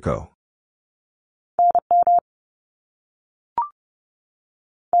Mexico.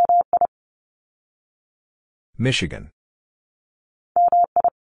 Michigan.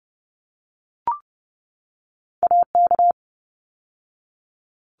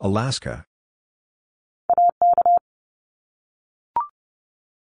 Alaska.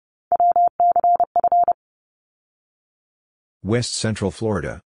 West Central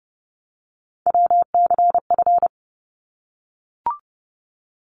Florida.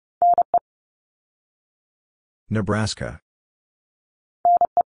 Nebraska.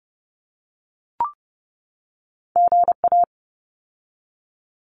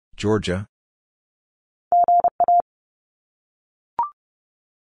 Georgia.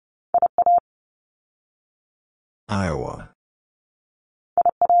 Iowa.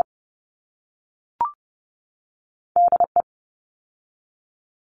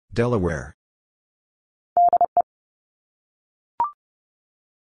 Delaware.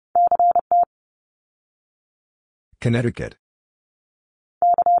 Connecticut.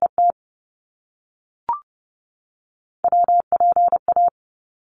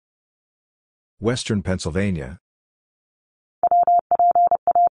 Western Pennsylvania.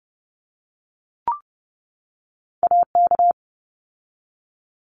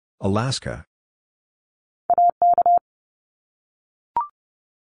 Alaska.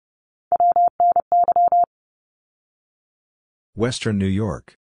 Western New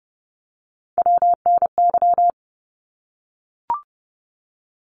York.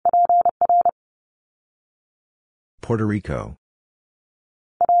 Puerto Rico.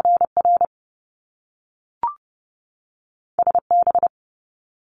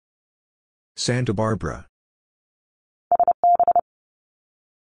 Santa Barbara.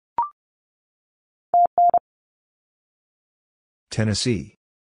 Tennessee.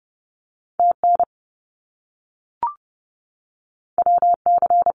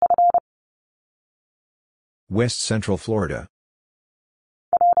 West Central Florida.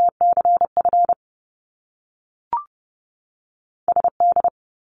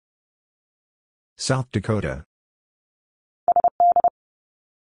 South Dakota.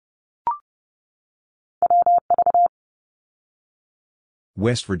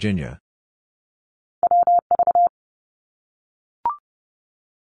 West Virginia.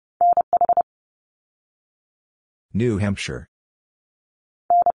 New Hampshire.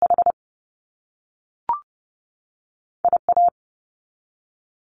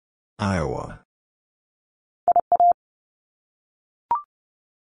 Iowa.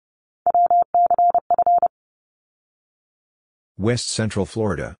 West Central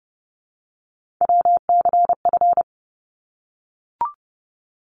Florida.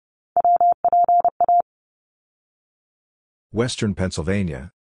 Western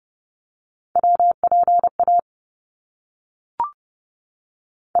Pennsylvania.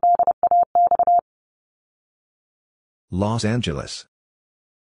 Los Angeles.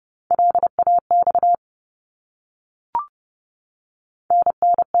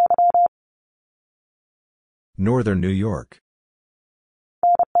 Northern New York.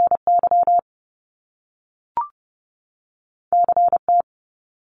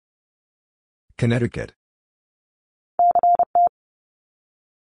 Connecticut.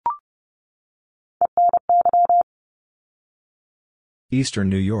 Eastern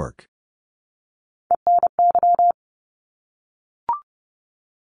New York.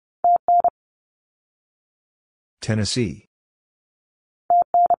 Tennessee.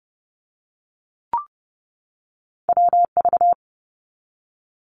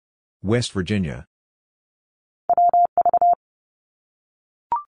 West Virginia.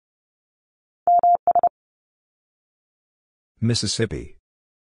 Mississippi.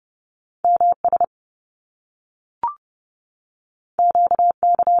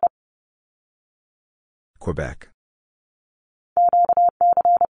 Quebec.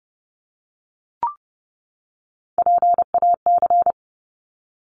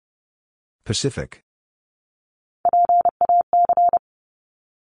 Pacific.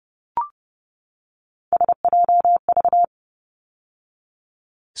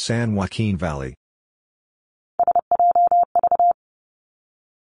 San Joaquin Valley.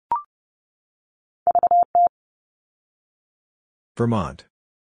 Vermont.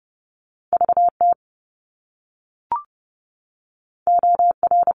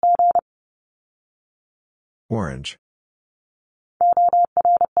 Orange.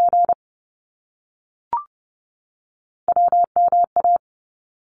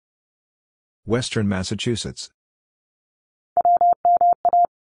 Western Massachusetts.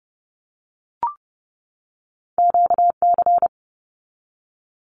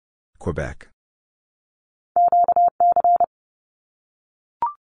 Quebec.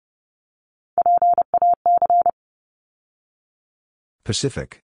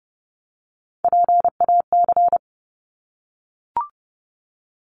 Pacific.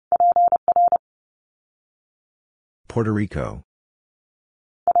 Puerto Rico.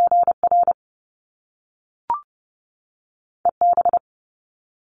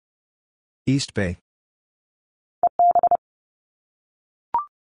 East Bay.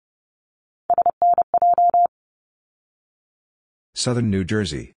 Southern New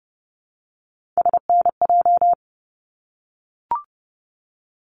Jersey.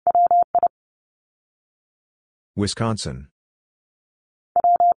 Wisconsin.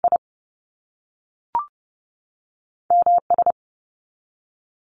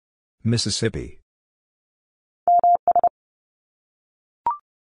 Mississippi.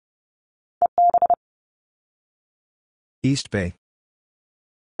 East Bay.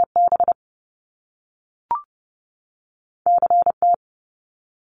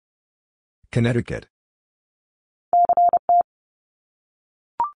 Connecticut.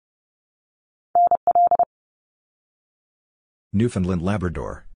 Newfoundland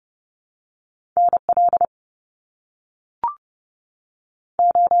Labrador.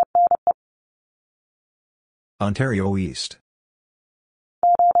 Ontario East.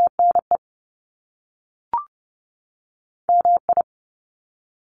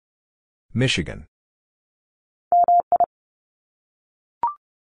 Michigan.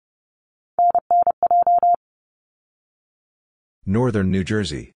 Northern New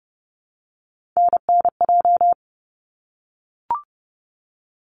Jersey.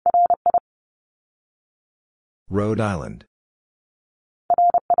 Rhode Island.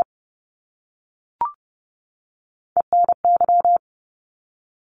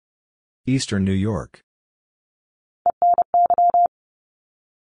 Eastern New York.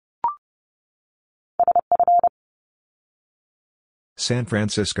 San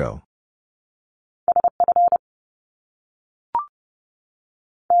Francisco.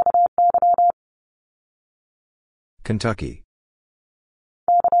 Kentucky.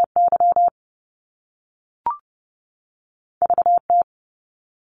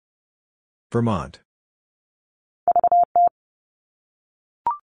 Vermont.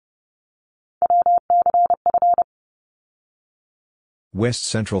 West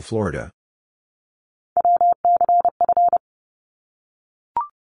Central Florida.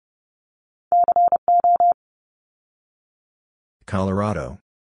 Colorado.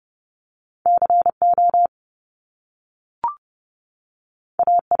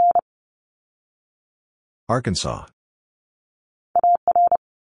 Arkansas.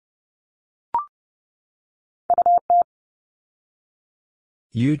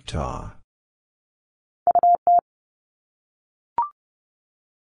 Utah.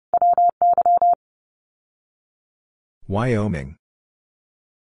 Wyoming.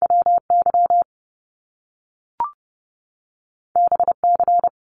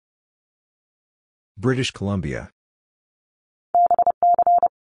 British Columbia.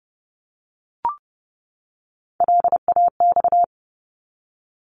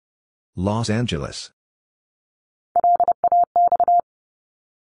 Los Angeles.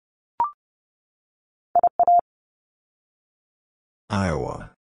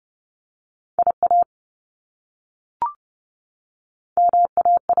 Iowa.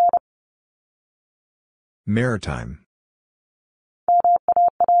 Maritime.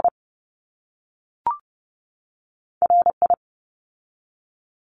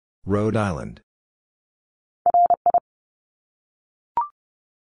 Rhode Island.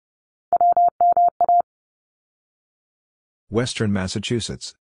 Western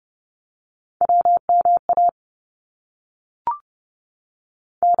Massachusetts.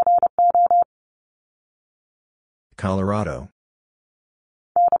 Colorado.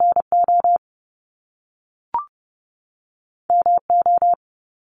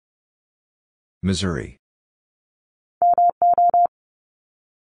 Missouri.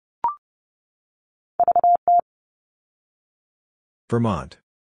 Vermont.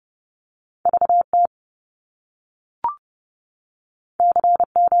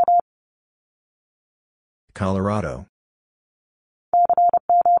 Colorado.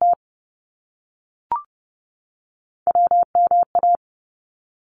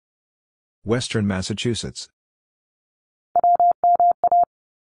 Western Massachusetts.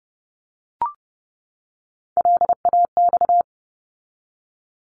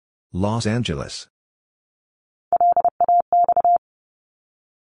 Los Angeles.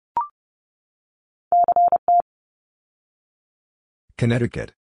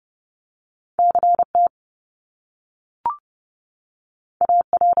 Connecticut.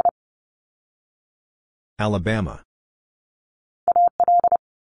 Alabama.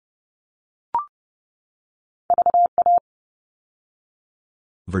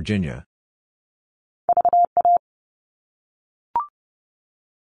 Virginia.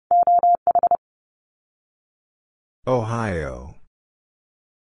 Ohio.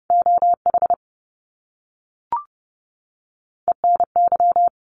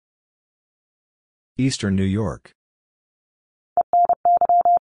 Eastern New York.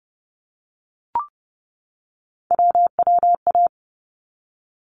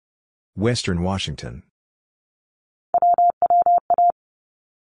 Western Washington.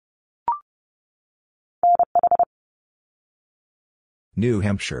 New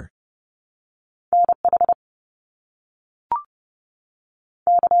Hampshire.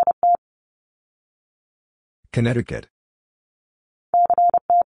 Connecticut.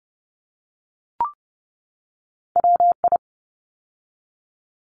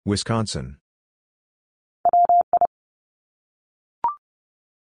 Wisconsin.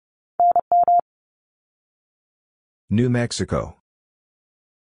 New Mexico.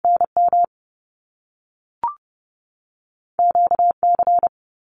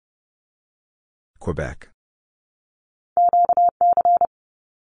 Quebec.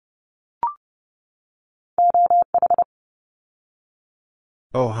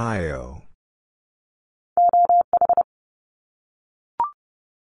 Ohio.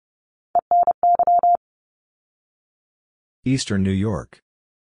 Eastern New York.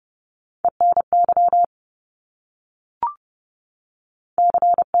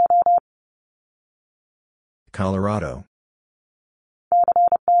 Colorado.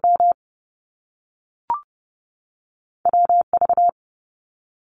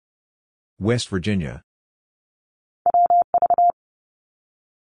 West Virginia.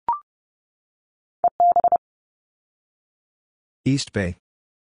 East Bay.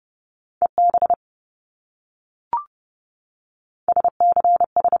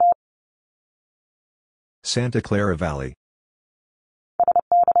 Santa Clara Valley.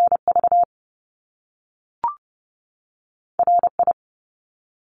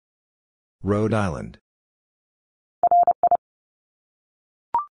 Rhode Island.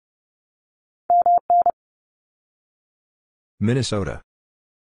 Minnesota.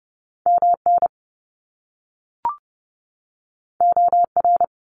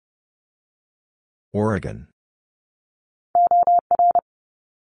 Oregon.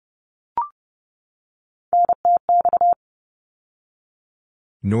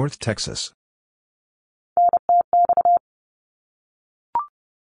 North Texas.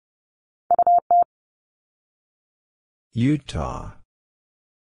 Utah.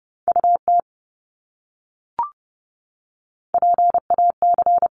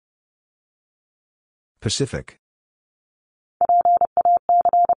 Pacific.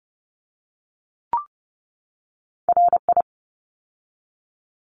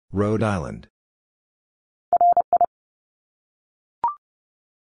 Rhode Island.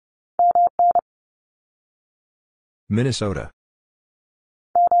 Minnesota.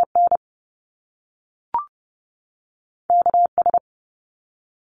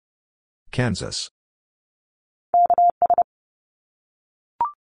 Kansas.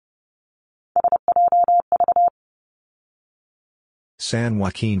 San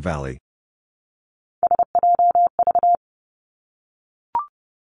Joaquin Valley.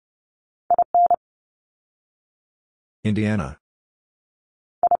 Indiana.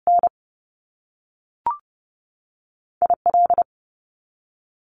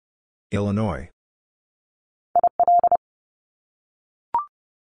 Illinois.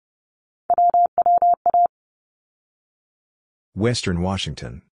 Western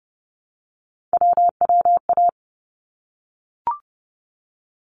Washington.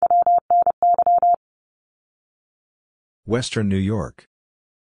 Western New York.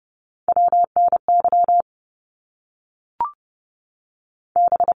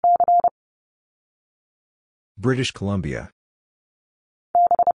 British Columbia.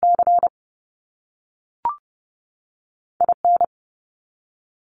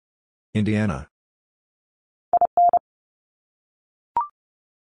 Indiana.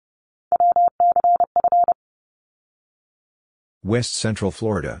 West Central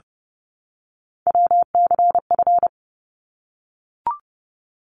Florida.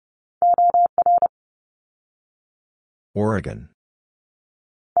 Oregon.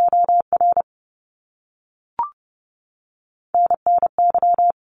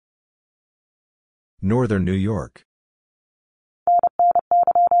 Northern New York.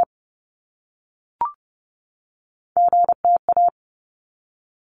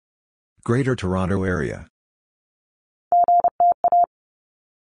 Greater Toronto Area.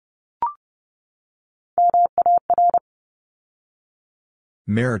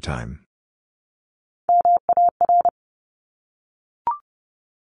 Maritime.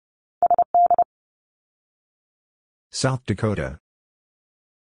 South Dakota.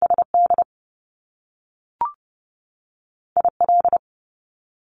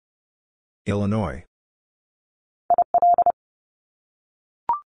 Illinois.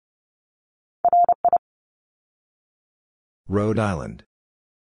 Rhode Island.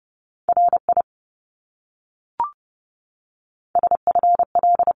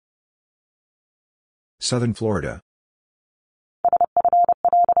 Southern Florida.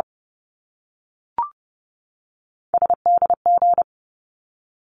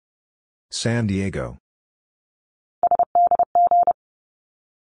 San Diego.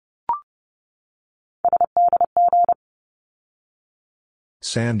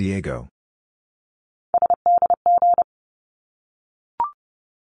 San Diego.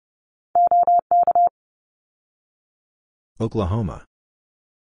 Oklahoma.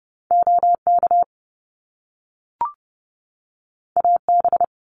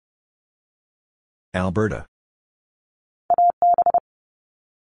 Alberta.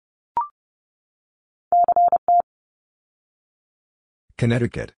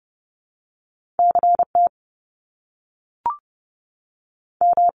 Connecticut.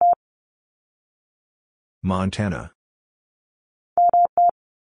 Montana.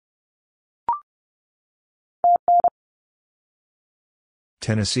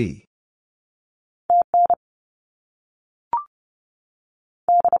 Tennessee.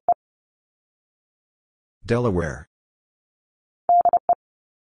 Delaware.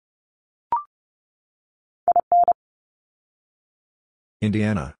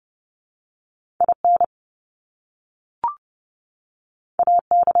 Indiana.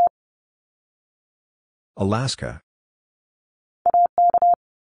 Alaska.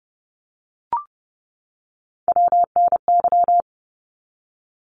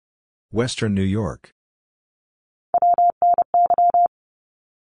 Western New York.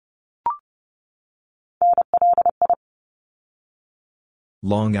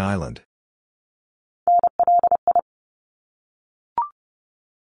 Long Island.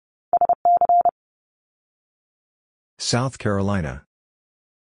 South Carolina.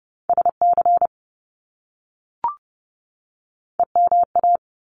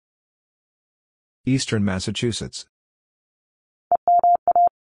 Eastern Massachusetts.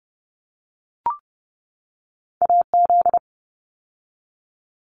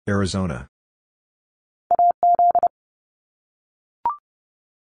 Arizona.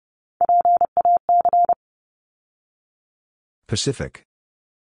 Pacific.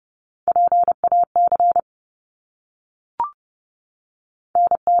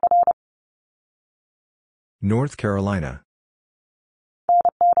 North Carolina.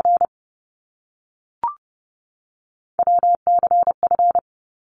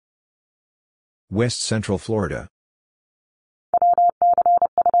 West Central Florida.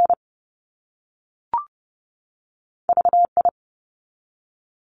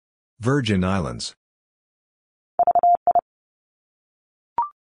 Virgin Islands.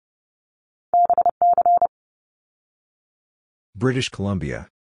 British Columbia.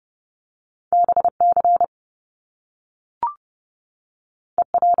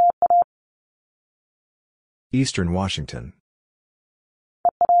 Eastern Washington.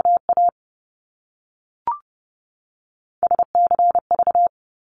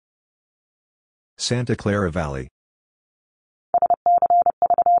 Santa Clara Valley.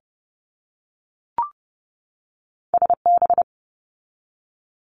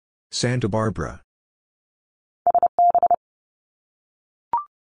 Santa Barbara.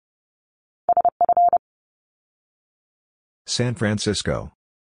 San Francisco.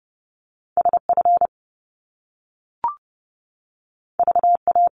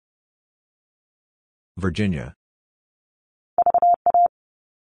 Virginia.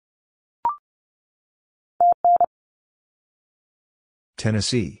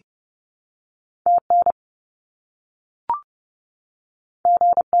 Tennessee.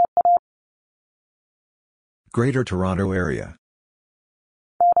 Greater Toronto Area.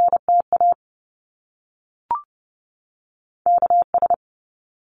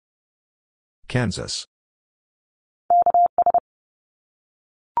 Kansas.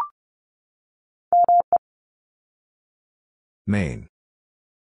 Maine.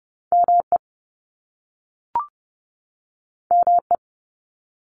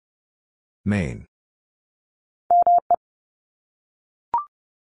 Maine.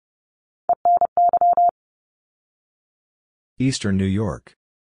 Eastern New York.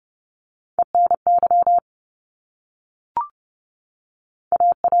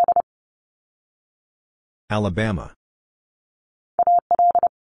 Alabama.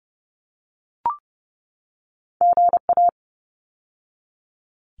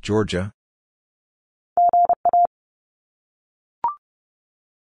 Georgia.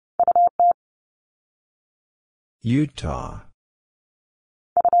 Utah.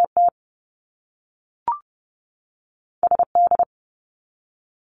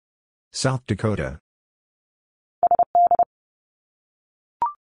 South Dakota.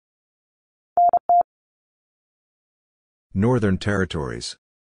 Northern Territories.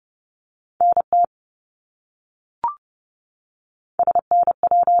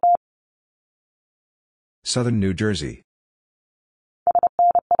 Southern New Jersey.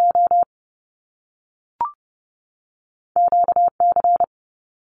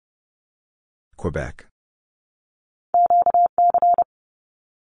 Quebec.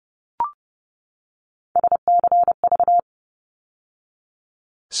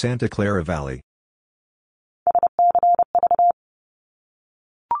 Santa Clara Valley.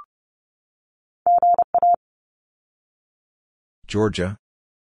 Georgia.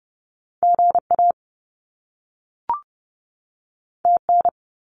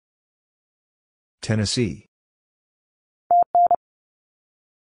 Tennessee.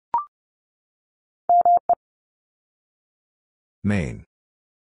 Maine.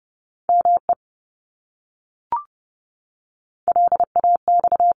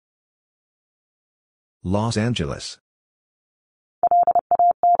 Los Angeles.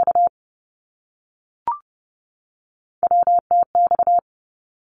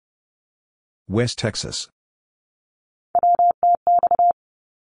 West Texas.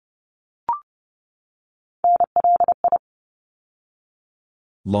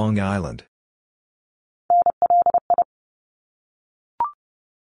 Long Island.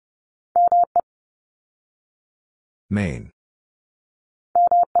 Maine.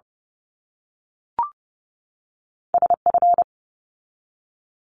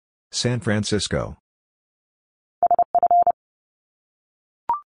 San Francisco.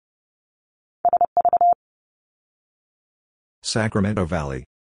 Sacramento Valley.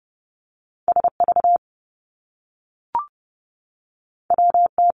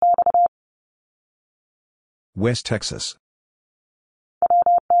 West Texas.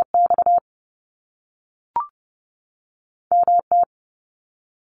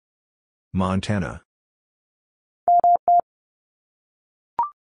 Montana.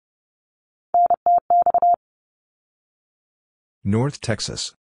 North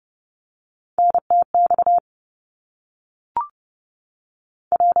Texas.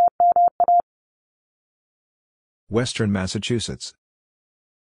 Western Massachusetts.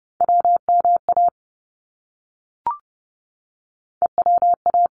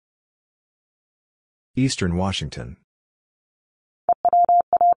 Eastern Washington.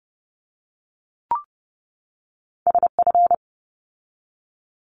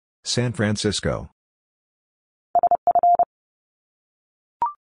 San Francisco.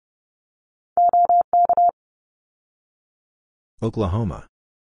 Oklahoma.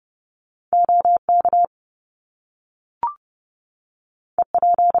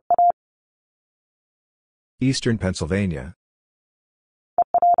 Eastern Pennsylvania.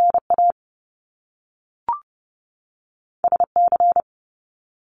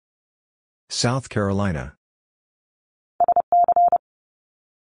 South Carolina.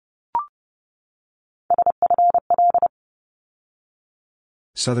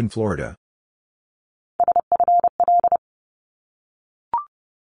 Southern Florida.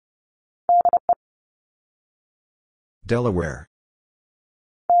 Delaware.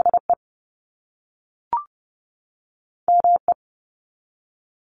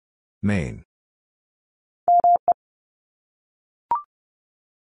 Maine.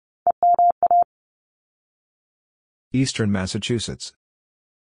 Eastern Massachusetts.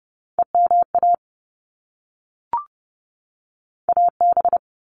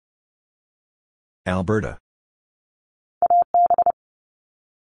 Alberta.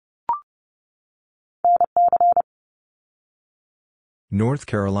 North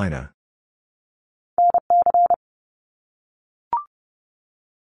Carolina.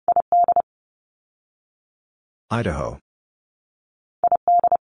 Idaho.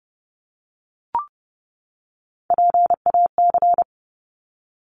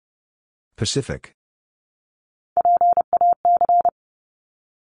 Pacific.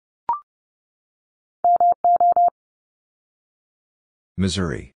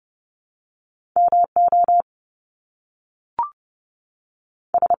 Missouri.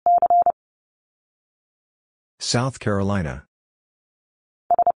 South Carolina.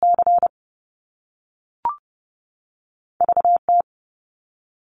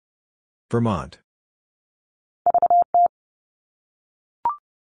 Vermont.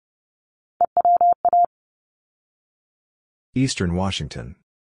 Eastern Washington.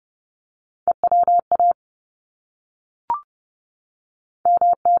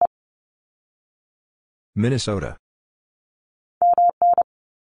 Minnesota.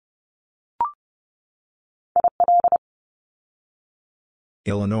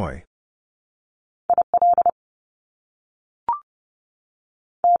 Illinois.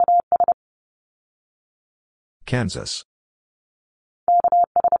 Kansas.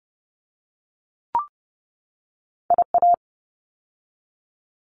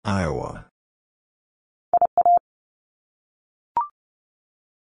 Iowa.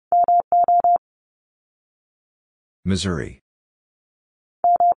 Missouri.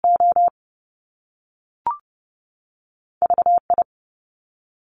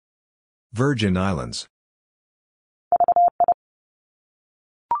 Virgin Islands.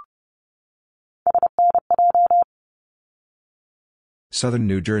 Southern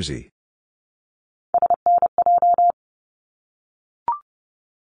New Jersey.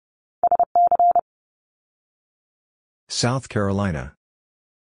 South Carolina.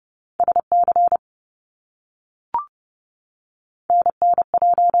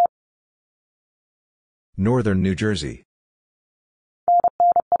 Northern New Jersey.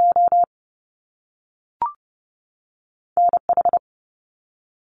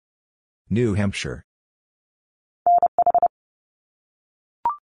 New Hampshire.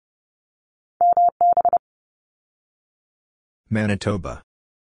 Manitoba.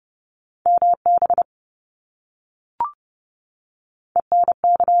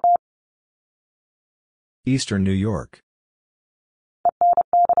 Eastern New York.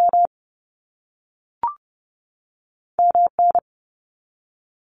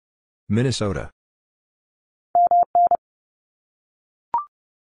 Minnesota.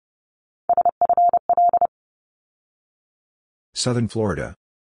 Southern Florida.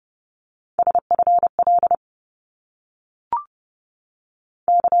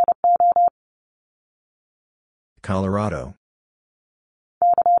 Colorado.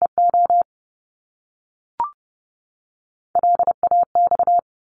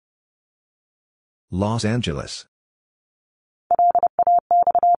 Los Angeles.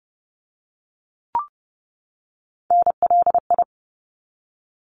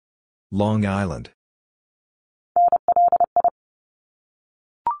 Long Island.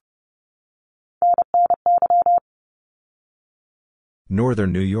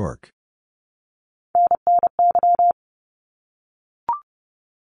 Northern New York.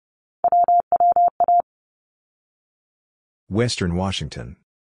 Western Washington.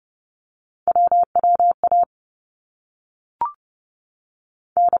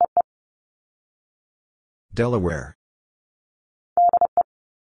 Delaware.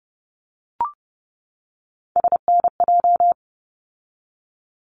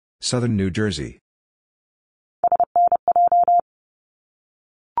 Southern New Jersey.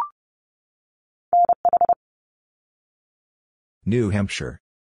 New Hampshire.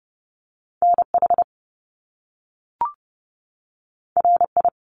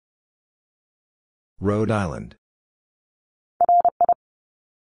 Rhode Island.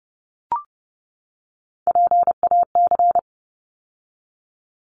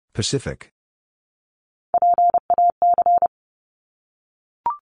 Pacific.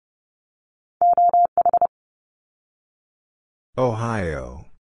 Ohio.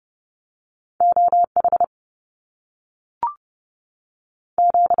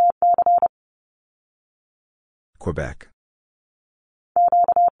 Quebec.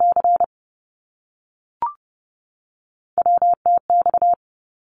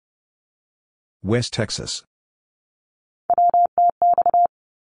 West Texas.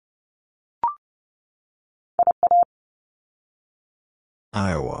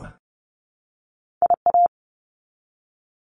 Iowa.